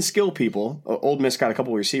 They've seen skill people. Ole Miss got a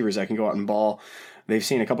couple of receivers that can go out and ball. They've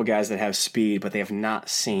seen a couple guys that have speed, but they have not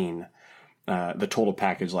seen the total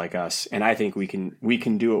package like us. And I think we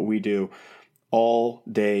can do what we do all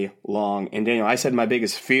day long. And Daniel, I said my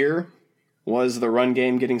biggest fear was the run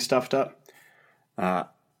game getting stuffed up.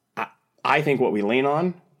 I think what we lean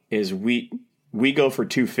on is we go for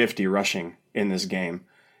 250 rushing in this game,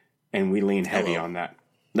 and we lean heavy on that.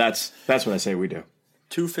 That's what I say we do.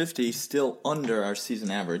 250 still under our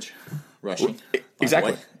season average rushing.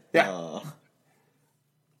 Exactly. Yeah.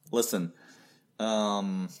 Listen.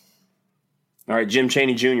 All right, Jim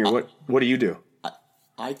Chaney Jr., what do you do?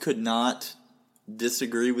 I could not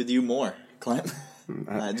disagree with you more, Clint.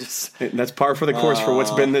 That's par for the course for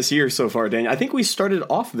what's been this year so far, Daniel. I think we started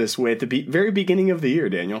off this way at the very beginning of the year,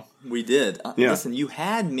 Daniel. We did. Listen, you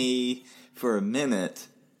had me for a minute.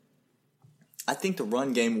 I think the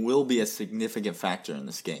run game will be a significant factor in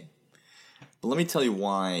this game. But let me tell you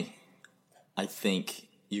why I think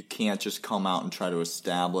you can't just come out and try to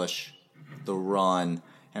establish the run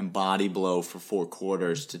and body blow for 4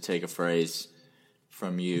 quarters, to take a phrase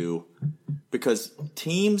from you. Because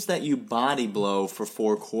teams that you body blow for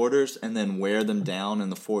 4 quarters and then wear them down in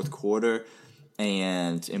the 4th quarter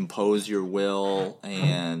and impose your will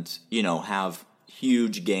and, have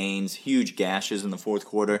huge gains, huge gashes in the 4th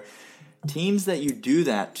quarter, teams that you do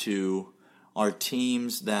that to are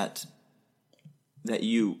teams that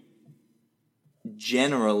you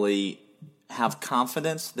generally have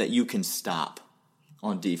confidence that you can stop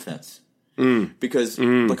on defense. Because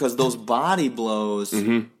those body blows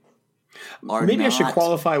are maybe I should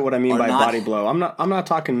qualify what I mean by body blow. I'm not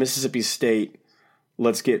talking Mississippi State,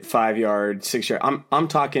 let's get 5 yard, 6 yard. I'm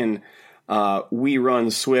talking we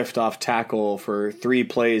run Swift off tackle for 3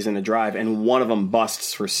 plays in a drive and one of them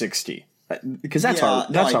busts for 60. Because that's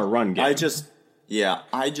our run game.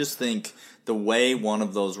 I just think the way one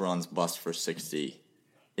of those runs busts for 60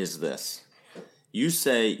 is this. You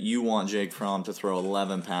say you want Jake Fromm to throw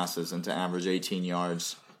 11 passes and to average 18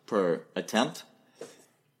 yards per attempt.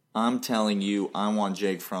 I'm telling you, I want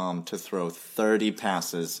Jake Fromm to throw 30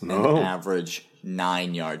 passes and average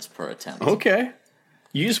 9 yards per attempt. Okay.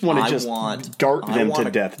 You just want to dart them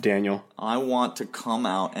to death, Daniel. I want to come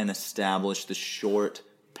out and establish the short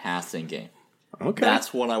passing game. Okay.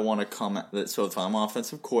 That's what I want to come at. So if I'm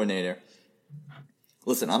offensive coordinator,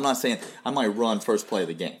 listen, I'm not saying I might run first play of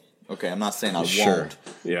the game. Okay, I'm not saying I won't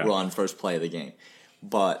run first play of the game.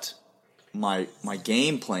 But my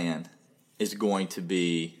game plan is going to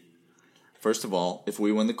be, first of all, if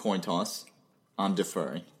we win the coin toss, I'm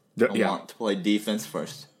deferring. I want to play defense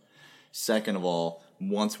first. Second of all,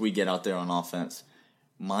 once we get out there on offense,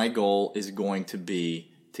 my goal is going to be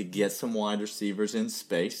to get some wide receivers in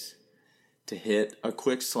space, to hit a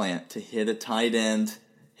quick slant, to hit a tight end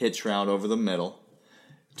hitch route over the middle,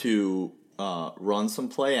 to run some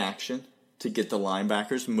play action to get the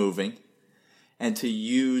linebackers moving, and to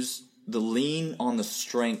use the lean on the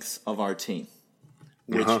strengths of our team,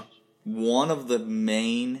 which one of the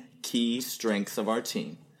main key strengths of our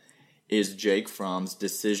team is Jake Fromm's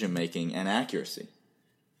decision-making and accuracy.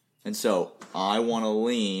 And so I want to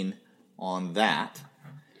lean on that,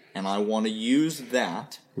 and I want to use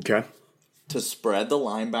that to spread the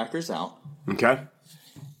linebackers out. Okay.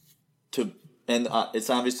 And it's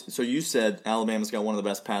obvious. So you said Alabama's got one of the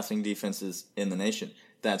best passing defenses in the nation.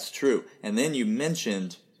 That's true. And then you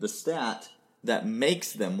mentioned the stat that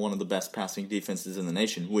makes them one of the best passing defenses in the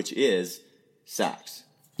nation, which is sacks.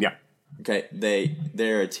 Yeah. Okay.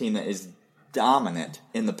 They're a team that is dominant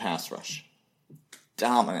in the pass rush.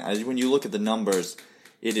 Dominant. When you look at the numbers,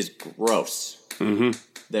 it is gross. Mm-hmm.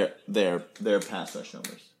 Their pass rush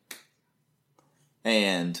numbers.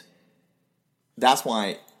 And that's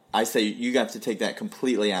why I say you got to take that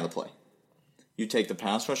completely out of play. You take the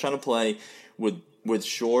pass rush out of play with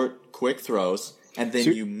short, quick throws, and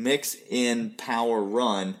then you mix in power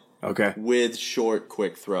run with short,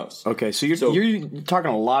 quick throws. Okay, so you're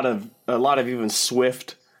talking a lot of even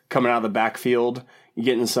Swift coming out of the backfield, you're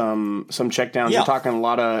getting some check downs. Yeah. You're talking a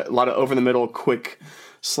lot of over the middle, quick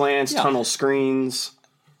slants, tunnel screens.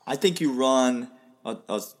 I think you run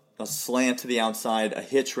a slant to the outside, a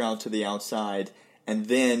hitch route to the outside, and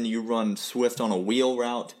then you run Swift on a wheel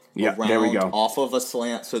route there we go. Off of a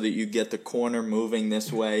slant so that you get the corner moving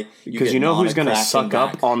this way. Because you know who's going to suck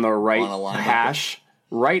up on the right hash?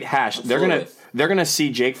 Right hash. Absolutely. They're gonna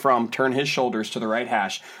see Jake Fromm turn his shoulders to the right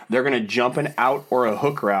hash. They're going to jump an out or a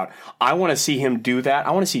hook route. I want to see him do that.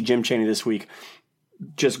 I want to see Jim Chaney this week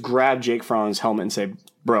just grab Jake Fromm's helmet and say,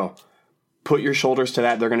 bro, put your shoulders to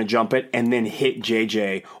that. They're going to jump it and then hit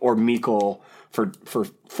JJ or Meikle for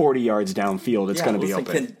 40 yards downfield. It's going to be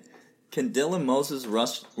open. Can Dylan Moses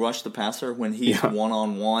rush the passer when he's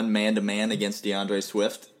one-on-one, man-to-man against DeAndre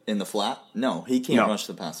Swift in the flat? No, he can't rush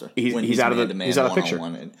the passer. He's out of the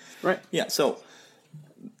picture. Right. Yeah, so,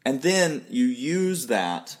 and then you use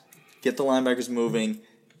that, get the linebackers moving,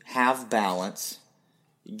 have balance,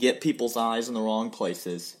 get people's eyes in the wrong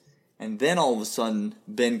places, And then all of a sudden,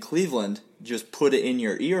 Ben Cleveland just put it in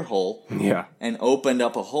your ear hole, and opened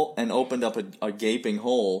up a gaping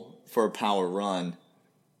hole for a power run.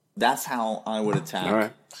 That's how I would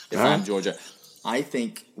attack if I'm Georgia. I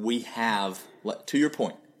think we have, to your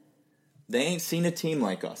point, they ain't seen a team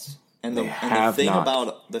like us, and the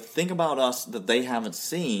thing about us that they haven't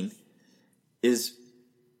seen is,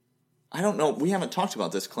 I don't know, we haven't talked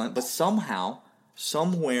about this, Clint, but somehow,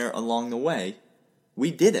 somewhere along the way, we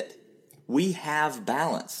did it. We have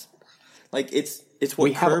balance. Like it's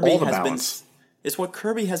what Kirby has been. It's what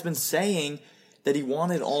Kirby has been saying that he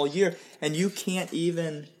wanted all year, and you can't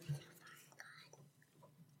even.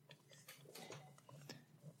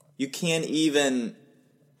 You can't even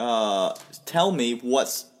tell me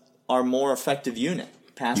what's our more effective unit: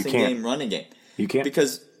 passing game, running game. You can't,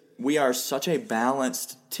 because we are such a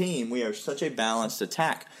balanced team. We are such a balanced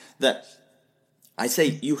attack that I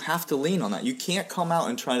say you have to lean on that. You can't come out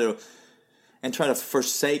and try to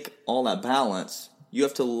forsake all that balance. You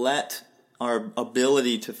have to let our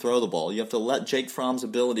ability to throw the ball. You have to let Jake Fromm's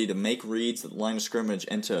ability to make reads at the line of scrimmage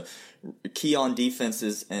and to key on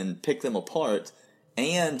defenses and pick them apart,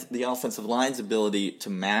 and the offensive line's ability to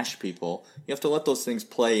mash people. You have to let those things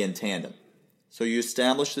play in tandem. So you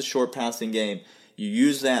establish the short passing game. You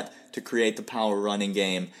use that to create the power running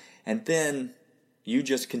game, and then you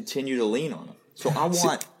just continue to lean on them. So I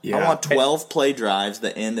want 12 play drives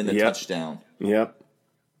that end in a touchdown. Yep.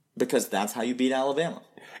 Because that's how you beat Alabama.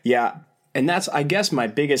 Yeah, and that's, I guess, my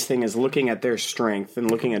biggest thing is looking at their strength and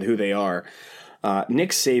looking at who they are.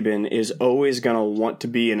 Nick Saban is always going to want to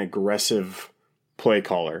be an aggressive play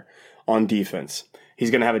caller on defense.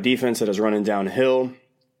 He's going to have a defense that is running downhill.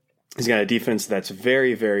 He's got a defense that's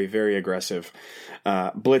very, very, very aggressive.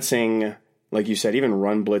 Blitzing, like you said, even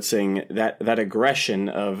run blitzing, that aggression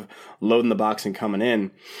of loading the box and coming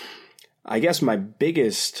in. I guess my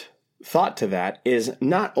biggest thought to that is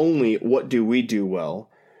not only what do we do well,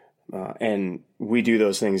 and we do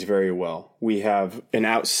those things very well. We have an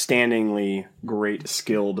outstandingly great,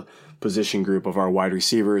 skilled position group of our wide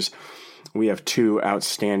receivers. We have 2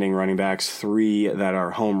 outstanding running backs, 3 that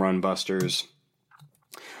are home run busters.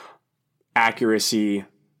 Accuracy,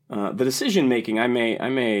 the decision making, I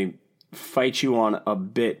may fight you on a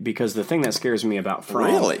bit, because the thing that scares me about Fromm.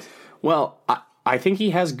 Really? Well, I think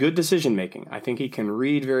he has good decision making. I think he can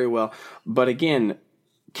read very well. But again,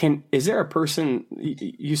 is there a person?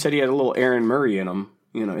 You said he had a little Aaron Murray in him.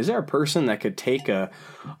 Is there a person that could take a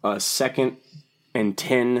 2nd and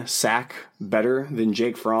 10 sack better than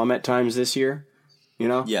Jake Fromm at times this year?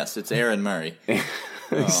 Yes, it's Aaron Murray.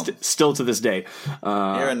 Still to this day,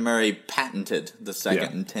 Aaron Murray patented the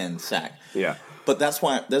 2nd and 10 sack. Yeah, but that's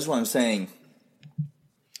why I'm saying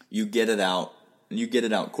you get it out. You get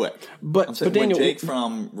it out quick. But Daniel, when Jake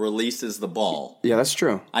Fromm releases the ball, that's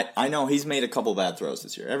true. I know he's made a couple bad throws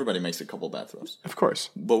this year. Everybody makes a couple bad throws, of course.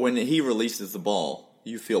 But when he releases the ball,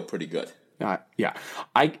 you feel pretty good. Yeah,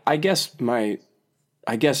 I guess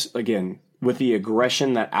again, with the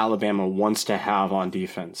aggression that Alabama wants to have on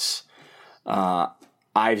defense,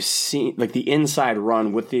 I've seen like the inside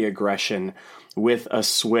run with the aggression with a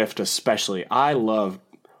Swift, especially.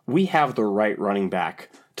 We have the right running back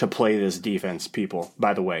to play this defense, people.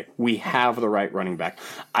 By the way, we have the right running back.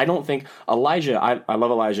 I don't think Elijah. I love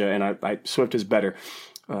Elijah, and Swift is better.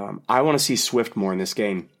 I want to see Swift more in this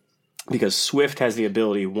game, because Swift has the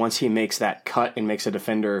ability, once he makes that cut and makes a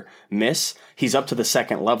defender miss, he's up to the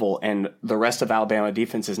 2nd level, and the rest of Alabama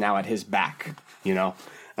defense is now at his back.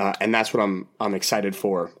 And that's what I'm excited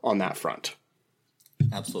for on that front.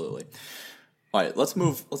 Absolutely. All right, let's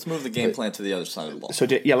move the game plan to the other side of the ball. So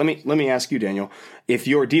let me ask you, Daniel, if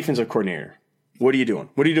you're defensive coordinator, what are you doing?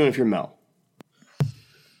 What are you doing if you're Mel?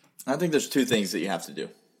 I think there's 2 things that you have to do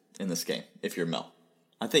in this game if you're Mel.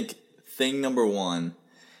 I think thing number 1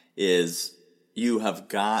 is you have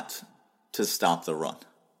got to stop the run.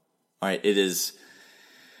 All right, it's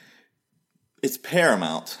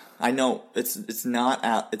paramount. I know it's not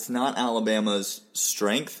Alabama's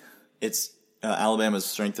strength. It's Alabama's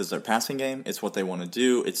strength is their passing game. It's what they want to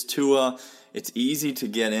do. It's Tua. It's easy to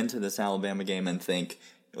get into this Alabama game and think,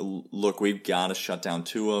 look, we've got to shut down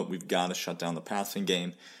Tua. We've got to shut down the passing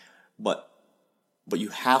game. But you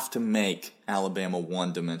have to make Alabama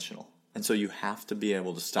one-dimensional. And so you have to be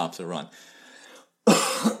able to stop the run.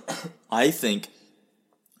 I think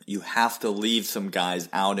you have to leave some guys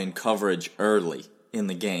out in coverage early in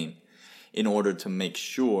the game in order to make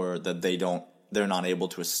sure that they're not able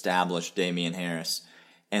to establish Damian Harris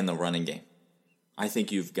and the running game. I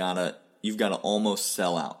think you've got to almost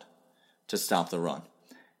sell out to stop the run.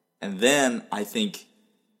 And then I think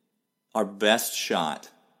our best shot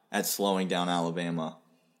at slowing down Alabama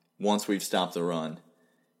once we've stopped the run,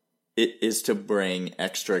 it is to bring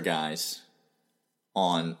extra guys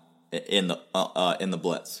on in the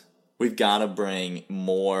blitz. We've got to bring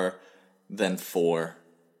more than 4.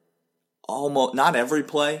 Almost not every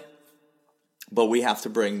play, but we have to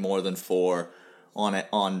bring more than 4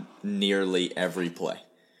 on nearly every play.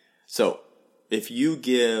 So if you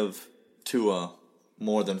give Tua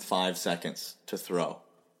more than 5 seconds to throw,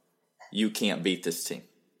 you can't beat this team.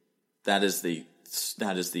 That is the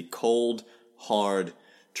cold, hard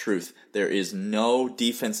truth. There is no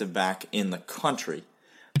defensive back in the country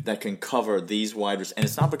that can cover these wide receivers. And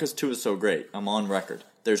it's not because Tua is so great. I'm on record.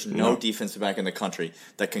 There's no defensive back in the country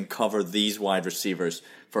that can cover these wide receivers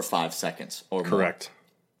for 5 seconds or more. Correct.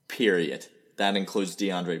 Period. That includes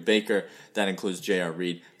DeAndre Baker. That includes J.R.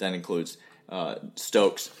 Reed. That includes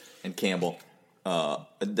Stokes and Campbell.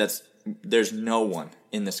 There's no one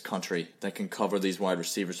in this country that can cover these wide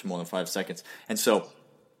receivers for more than 5 seconds. And so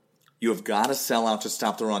you have got to sell out to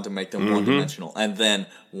stop the run to make them one-dimensional. And then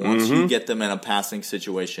once you get them in a passing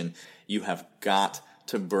situation, you have got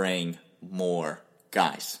to bring more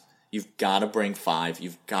guys. You've got to bring 5.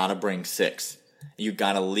 You've got to bring 6. You've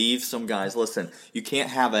got to leave some guys. Listen, you can't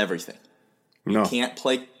have everything. No.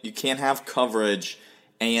 You can't have coverage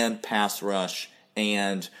and pass rush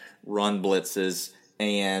and run blitzes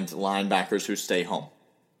and linebackers who stay home.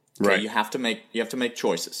 Okay? Right. You have to make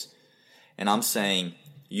choices. And I'm saying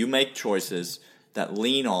you make choices that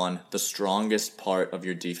lean on the strongest part of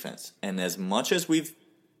your defense. And as much as we've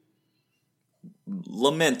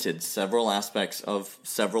lamented several aspects of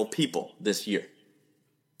several people this year,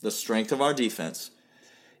 the strength of our defense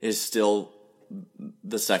is still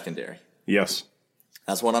the secondary. Yes.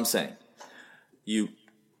 That's what I'm saying. You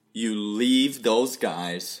leave those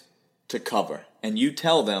guys to cover, and you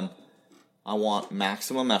tell them, I want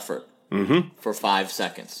maximum effort for 5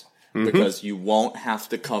 seconds, because you won't have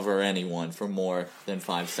to cover anyone for more than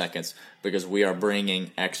 5 seconds, because we are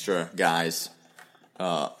bringing extra guys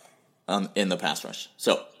in the pass rush.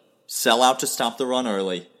 So sell out to stop the run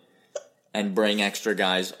early and bring extra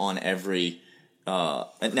guys on every now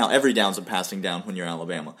every down's a passing down when you're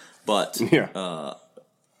Alabama, but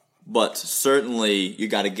but certainly you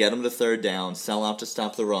got to get them to third down, sell out to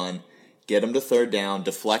stop the run, get them to third down,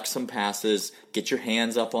 deflect some passes, get your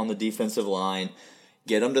hands up on the defensive line,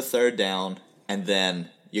 get them to third down, and then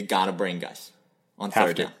you got to bring guys on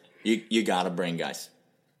third down. You got to bring guys.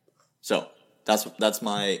 So that's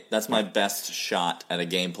my best shot at a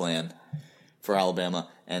game plan for Alabama,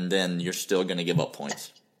 and then you're still going to give up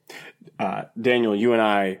points. Daniel, you and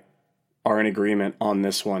I are in agreement on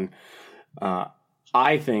this one.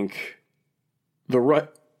 I think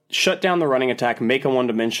shut down the running attack, make them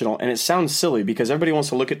one-dimensional, and it sounds silly because everybody wants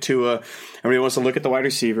to look at Tua, everybody wants to look at the wide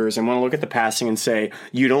receivers and want to look at the passing and say,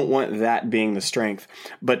 you don't want that being the strength.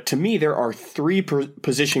 But to me, there are 3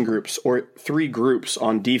 position groups or 3 groups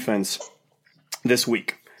on defense this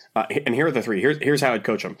week. And here are the 3. Here's how I'd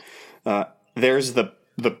coach them. There's the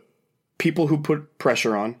people who put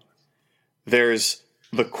pressure on. There's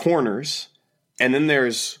the corners, and then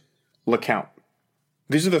there's LeCount.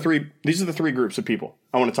 These are the three groups of people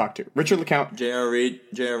I want to talk to. Richard LeCount, J.R. Reed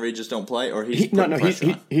just don't play, or he's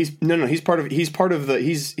he's part of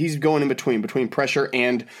he's going in between pressure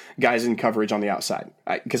and guys in coverage on the outside.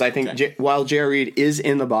 Because I think while J.R. Reed is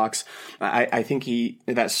in the box, I think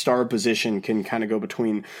that star position can kind of go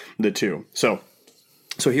between the two. So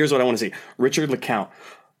here's what I want to see: Richard LeCount,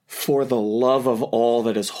 for the love of all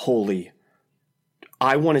that is holy,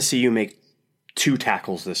 I want to see you make 2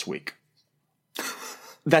 tackles this week.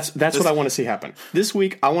 That's what I want to see happen. This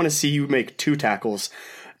week, I want to see you make 2 tackles,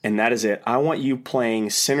 and that is it. I want you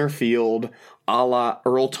playing center field a la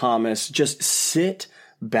Earl Thomas. Just sit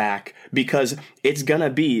back, because it's going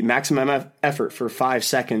to be maximum effort for 5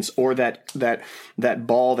 seconds, or that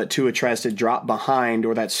ball that Tua tries to drop behind,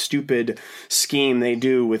 or that stupid scheme they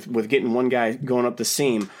do with getting one guy going up the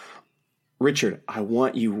seam. Richard, I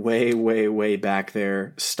want you way, way, way back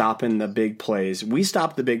there stopping the big plays. We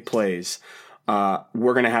stop the big plays.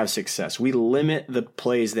 We're going to have success. We limit the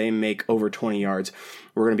plays they make over 20 yards.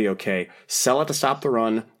 We're going to be okay. Sell it to stop the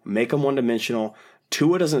run. Make them one-dimensional.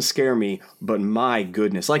 Tua doesn't scare me, but my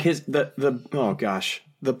goodness. Like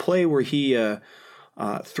the play where he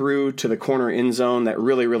threw to the corner end zone that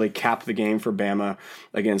really, really capped the game for Bama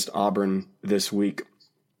against Auburn this week.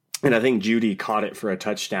 And I think Judy caught it for a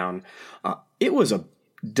touchdown. It was a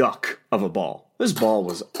duck of a ball. This ball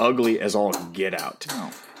was ugly as all get out.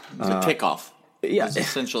 Oh, it's a kickoff. Yeah, it's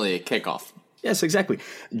essentially a kickoff. Yes, exactly.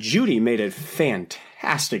 Judy made a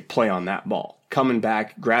fantastic play on that ball, coming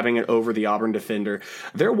back, grabbing it over the Auburn defender.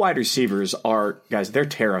 Their wide receivers they're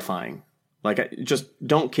terrifying Just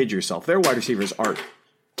don't kid yourself. Their wide receivers are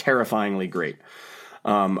terrifyingly great.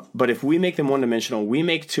 But if we make them one-dimensional, we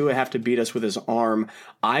make Tua have to beat us with his arm.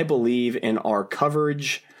 I believe in our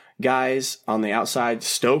coverage guys on the outside.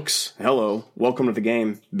 Stokes, hello. Welcome to the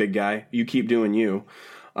game, big guy. You keep doing you.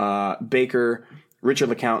 Baker, Richard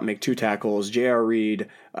LeCount make 2 tackles. J.R. Reed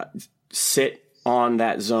sit on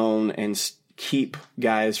that zone and keep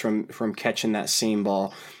guys from catching that seam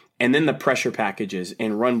ball. And then the pressure packages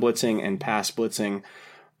in run blitzing and pass blitzing.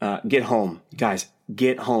 Get home, guys.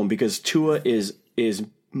 Get home, because Tua is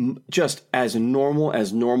just as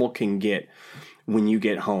normal can get when you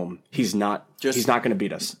get home. He's not going to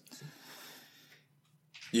beat us.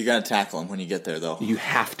 You got to tackle him when you get there, though. You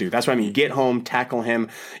have to. That's what I mean. Get home, tackle him.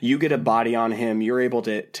 You get a body on him. You're able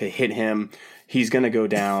to hit him. He's going to go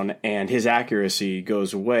down, and his accuracy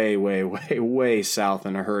goes way, way, way, way south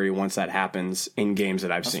in a hurry once that happens in games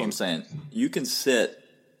that I've seen. That's what I'm saying. You can sit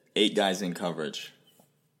 8 guys in coverage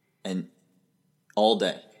and all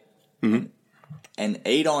day. Mm-hmm. And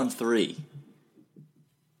 8 on 3.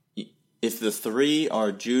 If the 3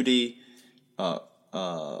 are Judy,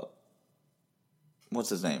 what's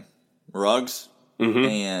his name? Ruggs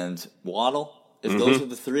and Waddle, if those are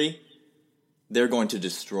the 3, they're going to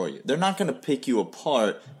destroy you. They're not going to pick you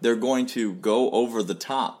apart. They're going to go over the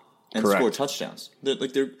top and score touchdowns.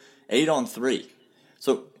 They're 8 on 3.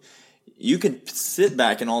 So you can sit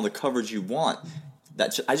back in all the coverage you want.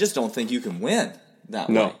 I just don't think you can win that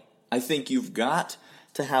way. I think you've got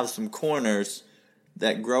to have some corners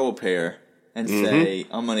that grow a pair and say,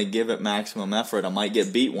 I'm going to give it maximum effort. I might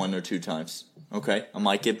get beat 1 or 2 times. Okay? I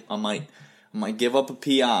might give up a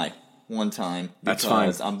PI one time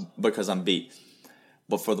because I'm beat.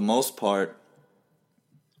 But for the most part,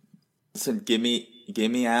 listen, give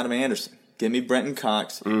me Adam Anderson. Give me Brenton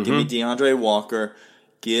Cox. Give me DeAndre Walker.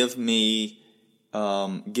 Give me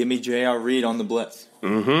J.R. Reed on the blitz.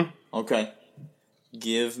 Okay.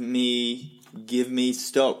 Give me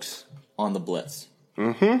Stokes on the blitz.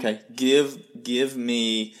 Okay. Give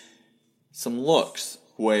me some looks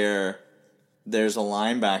where there's a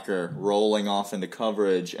linebacker rolling off into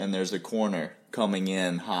coverage and there's a corner coming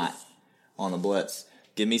in hot on the blitz.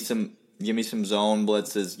 Give me some zone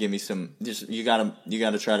blitzes. Give me some. You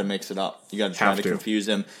gotta try to mix it up. You gotta try to confuse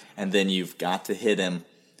him, and then you've got to hit him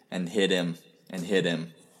and hit him and hit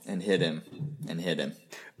him and hit him and hit him.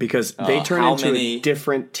 Because they turn into a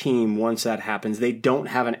different team once that happens. They don't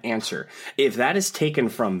have an answer. If that is taken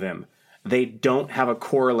from them, they don't have a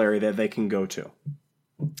corollary that they can go to.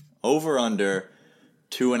 Over under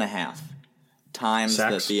 2.5 times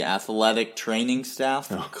that the athletic training staff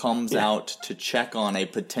comes out to check on a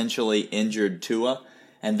potentially injured Tua,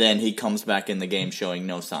 and then he comes back in the game showing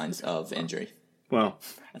no signs of injury. Well,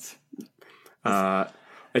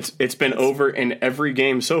 it's been over in every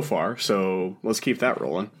game so far, so let's keep that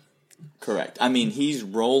rolling. Correct. I mean, he's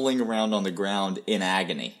rolling around on the ground in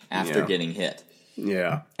agony after getting hit.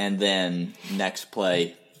 Yeah. And then next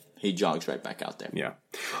play, he jogs right back out there. Yeah.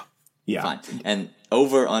 Fine. And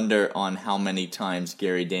over under on how many times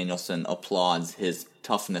Gary Danielson applauds his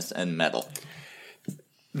toughness and mettle.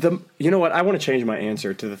 You know what? I want to change my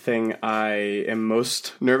answer to the thing I am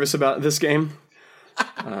most nervous about this game.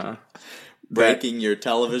 Breaking your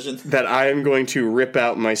television? That I am going to rip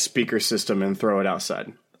out my speaker system and throw it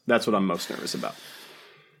outside. That's what I'm most nervous about.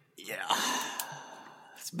 Yeah.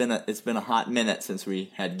 It's been a hot minute since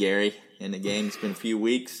we had Gary in the game. It's been a few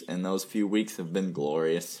weeks, and those few weeks have been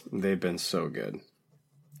glorious. They've been so good.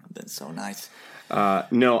 Been so nice.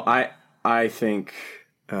 No, I think,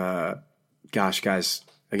 gosh, guys,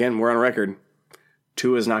 again, we're on record.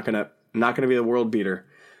 Tua is not gonna be the world beater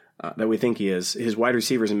that we think he is. His wide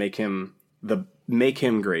receivers make him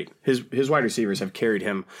great. His wide receivers have carried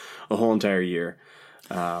him a whole entire year,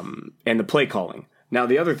 and the play calling. Now,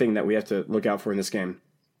 the other thing that we have to look out for in this game,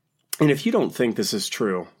 and if you don't think this is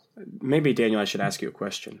true, maybe Daniel, I should ask you a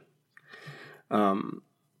question.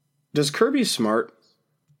 Does Kirby Smart?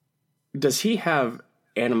 Does he have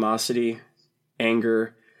animosity,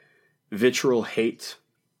 anger, vitriol hate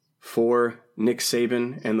for Nick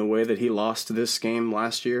Saban and the way that he lost this game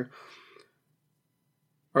last year?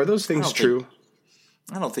 Are those things true?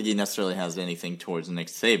 I don't think he necessarily has anything towards Nick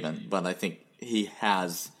Saban, but I think he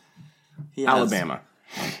has Alabama.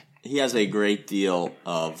 He has a great deal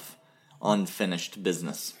of unfinished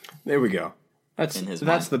business. There we go. That's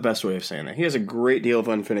the best way of saying that. He has a great deal of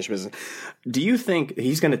unfinished business. Do you think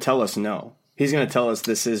he's going to tell us no? He's going to tell us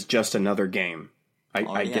this is just another game.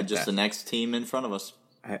 I get just that. The next team in front of us.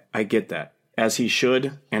 I get that. As he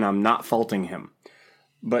should, and I'm not faulting him.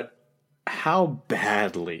 But how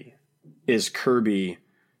badly is Kirby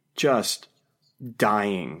just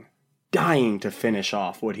dying dying to finish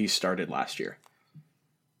off what he started last year.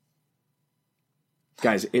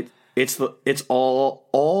 Guys, it's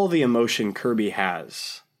all the emotion Kirby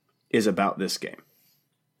has is about this game.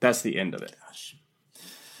 That's the end of it. Gosh.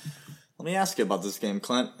 Let me ask you about this game,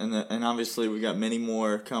 Clint. And obviously we got many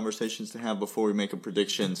more conversations to have before we make a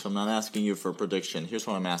prediction, so I'm not asking you for a prediction. Here's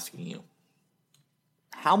what I'm asking you.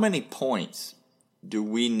 How many points do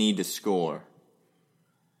we need to score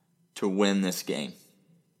to win this game?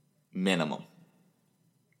 Minimum.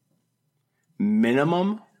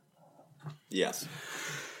 Minimum? Yes.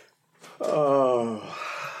 Oh.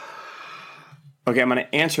 Okay, I'm going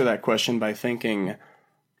to answer that question by thinking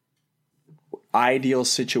ideal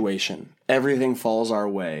situation. Everything falls our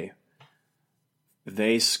way.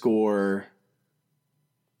 They score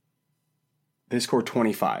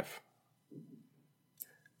 25.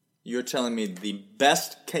 You're telling me the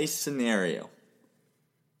best case scenario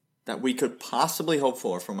that we could possibly hope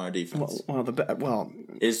for from our defense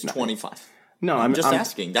is 25. No, I'm just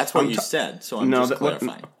asking. That's what you said, so I'm just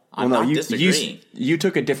clarifying. I'm not disagreeing. You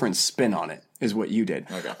took a different spin on it, is what you did.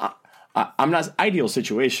 Okay. I'm not. Ideal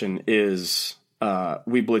situation is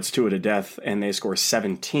we blitz 2 to death and they score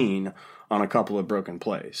 17 on a couple of broken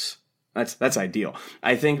plays. That's ideal.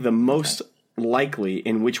 I think the most likely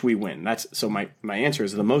in which we win. So my answer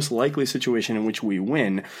is the most likely situation in which we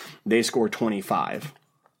win. They score 25,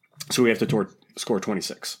 so we have to score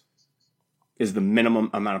 26. Is the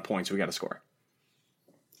minimum amount of points we got to score.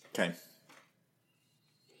 Okay.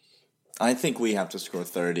 I think we have to score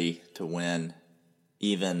 30 to win,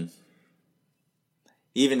 even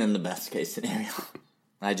in the best case scenario.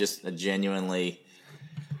 I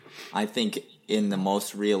think in the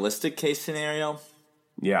most realistic case scenario.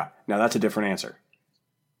 Yeah. Now that's a different answer.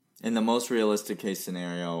 In the most realistic case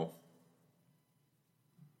scenario,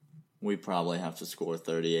 we probably have to score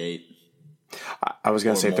 38. I was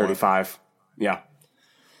going to say 35. Yeah.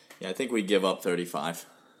 Yeah, I think we give up 35.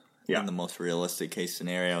 Yeah. In the most realistic case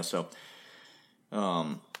scenario. So,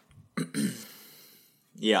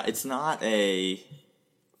 yeah, it's not in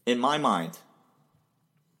my mind,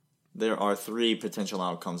 there are 3 potential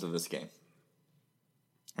outcomes of this game.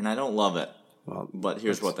 And I don't love it, but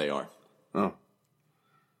here's what they are. Oh.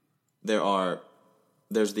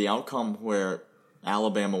 There's the outcome where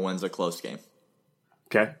Alabama wins a close game.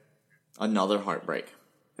 Okay. Another heartbreak.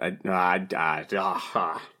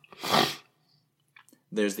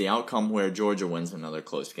 There's the outcome where Georgia wins another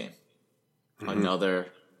close game. Mm-hmm. Another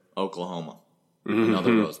Oklahoma. Mm-hmm.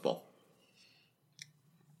 Another Rose Bowl.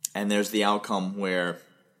 And there's the outcome where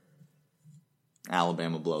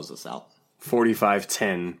Alabama blows us out.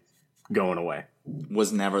 45-10 going away.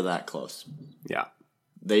 Was never that close. Yeah.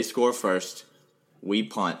 They score first. We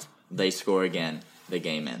punt. They score again. The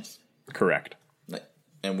game ends. Correct.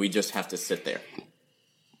 And we just have to sit there.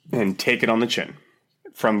 And take it on the chin.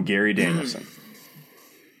 From Gary Danielson.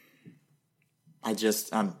 I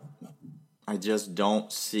just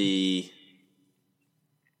don't see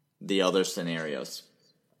the other scenarios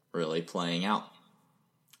really playing out.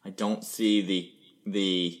 I don't see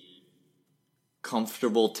the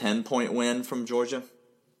comfortable 10-point win from Georgia,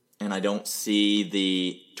 and I don't see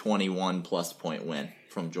the 21-plus point win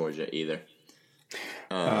from Georgia either.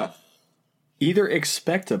 Either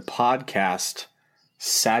expect a podcast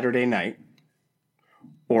Saturday night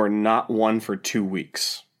or not one for 2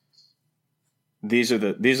 weeks. These are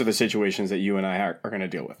the situations that you and I are going to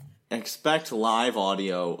deal with. Expect live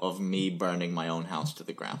audio of me burning my own house to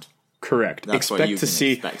the ground. Correct. Expect to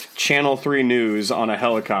see Channel 3 News on a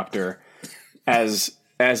helicopter as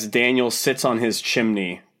Daniel sits on his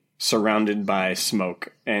chimney surrounded by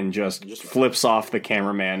smoke and just flips off the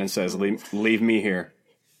cameraman and says, leave me here.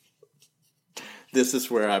 This is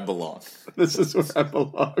where I belong. This is where I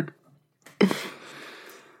belong.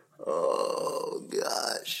 Oh,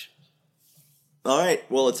 gosh. All right.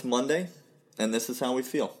 Well, it's Monday, and this is how we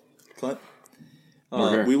feel. Clint?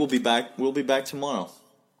 We will be back. We'll be back tomorrow.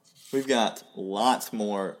 We've got lots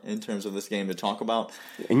more in terms of this game to talk about.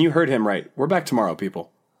 And you heard him right. We're back tomorrow,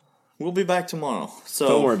 people. We'll be back tomorrow. So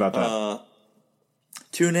don't worry about that.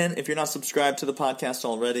 Tune in. If you're not subscribed to the podcast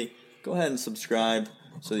already, go ahead and subscribe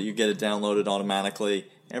so that you get it downloaded automatically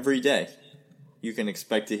every day. You can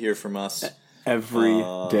expect to hear from us every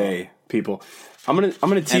day, people. I'm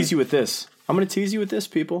gonna tease you with this.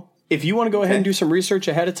 People. If you want to go ahead and do some research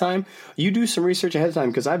ahead of time, you do some research ahead of time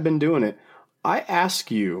because I've been doing it. I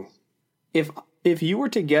ask you, if you were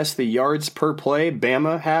to guess the yards per play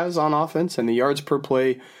Bama has on offense and the yards per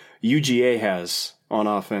play UGA has on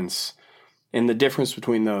offense, and the difference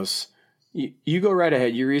between those, you go right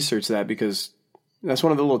ahead. You research that because that's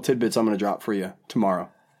one of the little tidbits I'm going to drop for you tomorrow.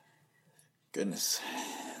 Goodness.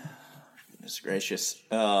 Goodness gracious.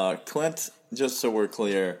 Clint, just so we're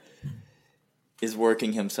clear, is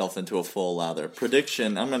working himself into a full lather.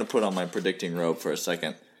 Prediction, I'm going to put on my predicting robe for a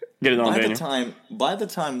second. Get it on, Daniel. By the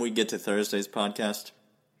time we get to Thursday's podcast,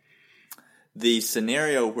 the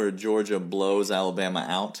scenario where Georgia blows Alabama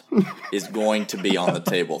out is going to be on the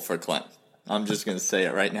table for Clint. I'm just going to say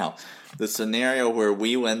it right now. The scenario where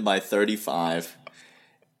we win by 35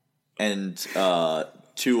 and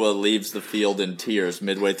Tua leaves the field in tears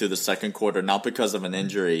midway through the second quarter, not because of an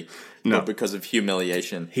injury, but because of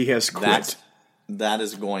humiliation. He has quit. That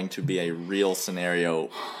is going to be a real scenario.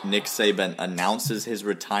 Nick Saban announces his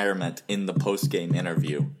retirement in the post-game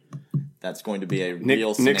interview. That's going to be a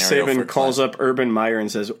real scenario. Nick Saban calls up Urban Meyer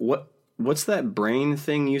and says, What's that brain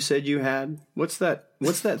thing you said you had? What's that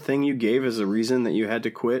thing you gave as a reason that you had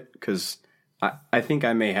to quit? Because I think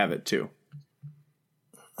I may have it too.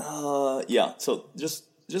 Yeah. So just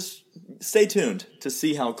stay tuned to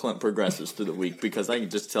see how Clint progresses through the week, because I can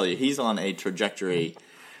just tell you he's on a trajectory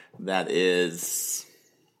that is,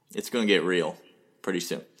 it's going to get real pretty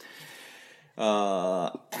soon.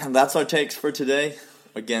 And that's our takes for today.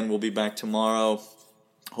 Again, we'll be back tomorrow.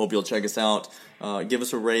 Hope you'll check us out. Give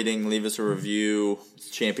us a rating. Leave us a review. It's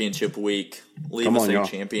championship week. Leave us a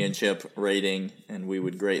championship rating, and we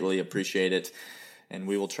would greatly appreciate it. And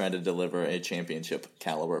we will try to deliver a championship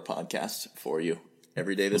caliber podcast for you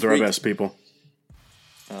every day this week. We'll do our best, people.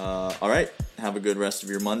 All right. Have a good rest of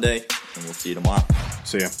your Monday, and we'll see you tomorrow.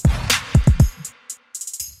 See ya.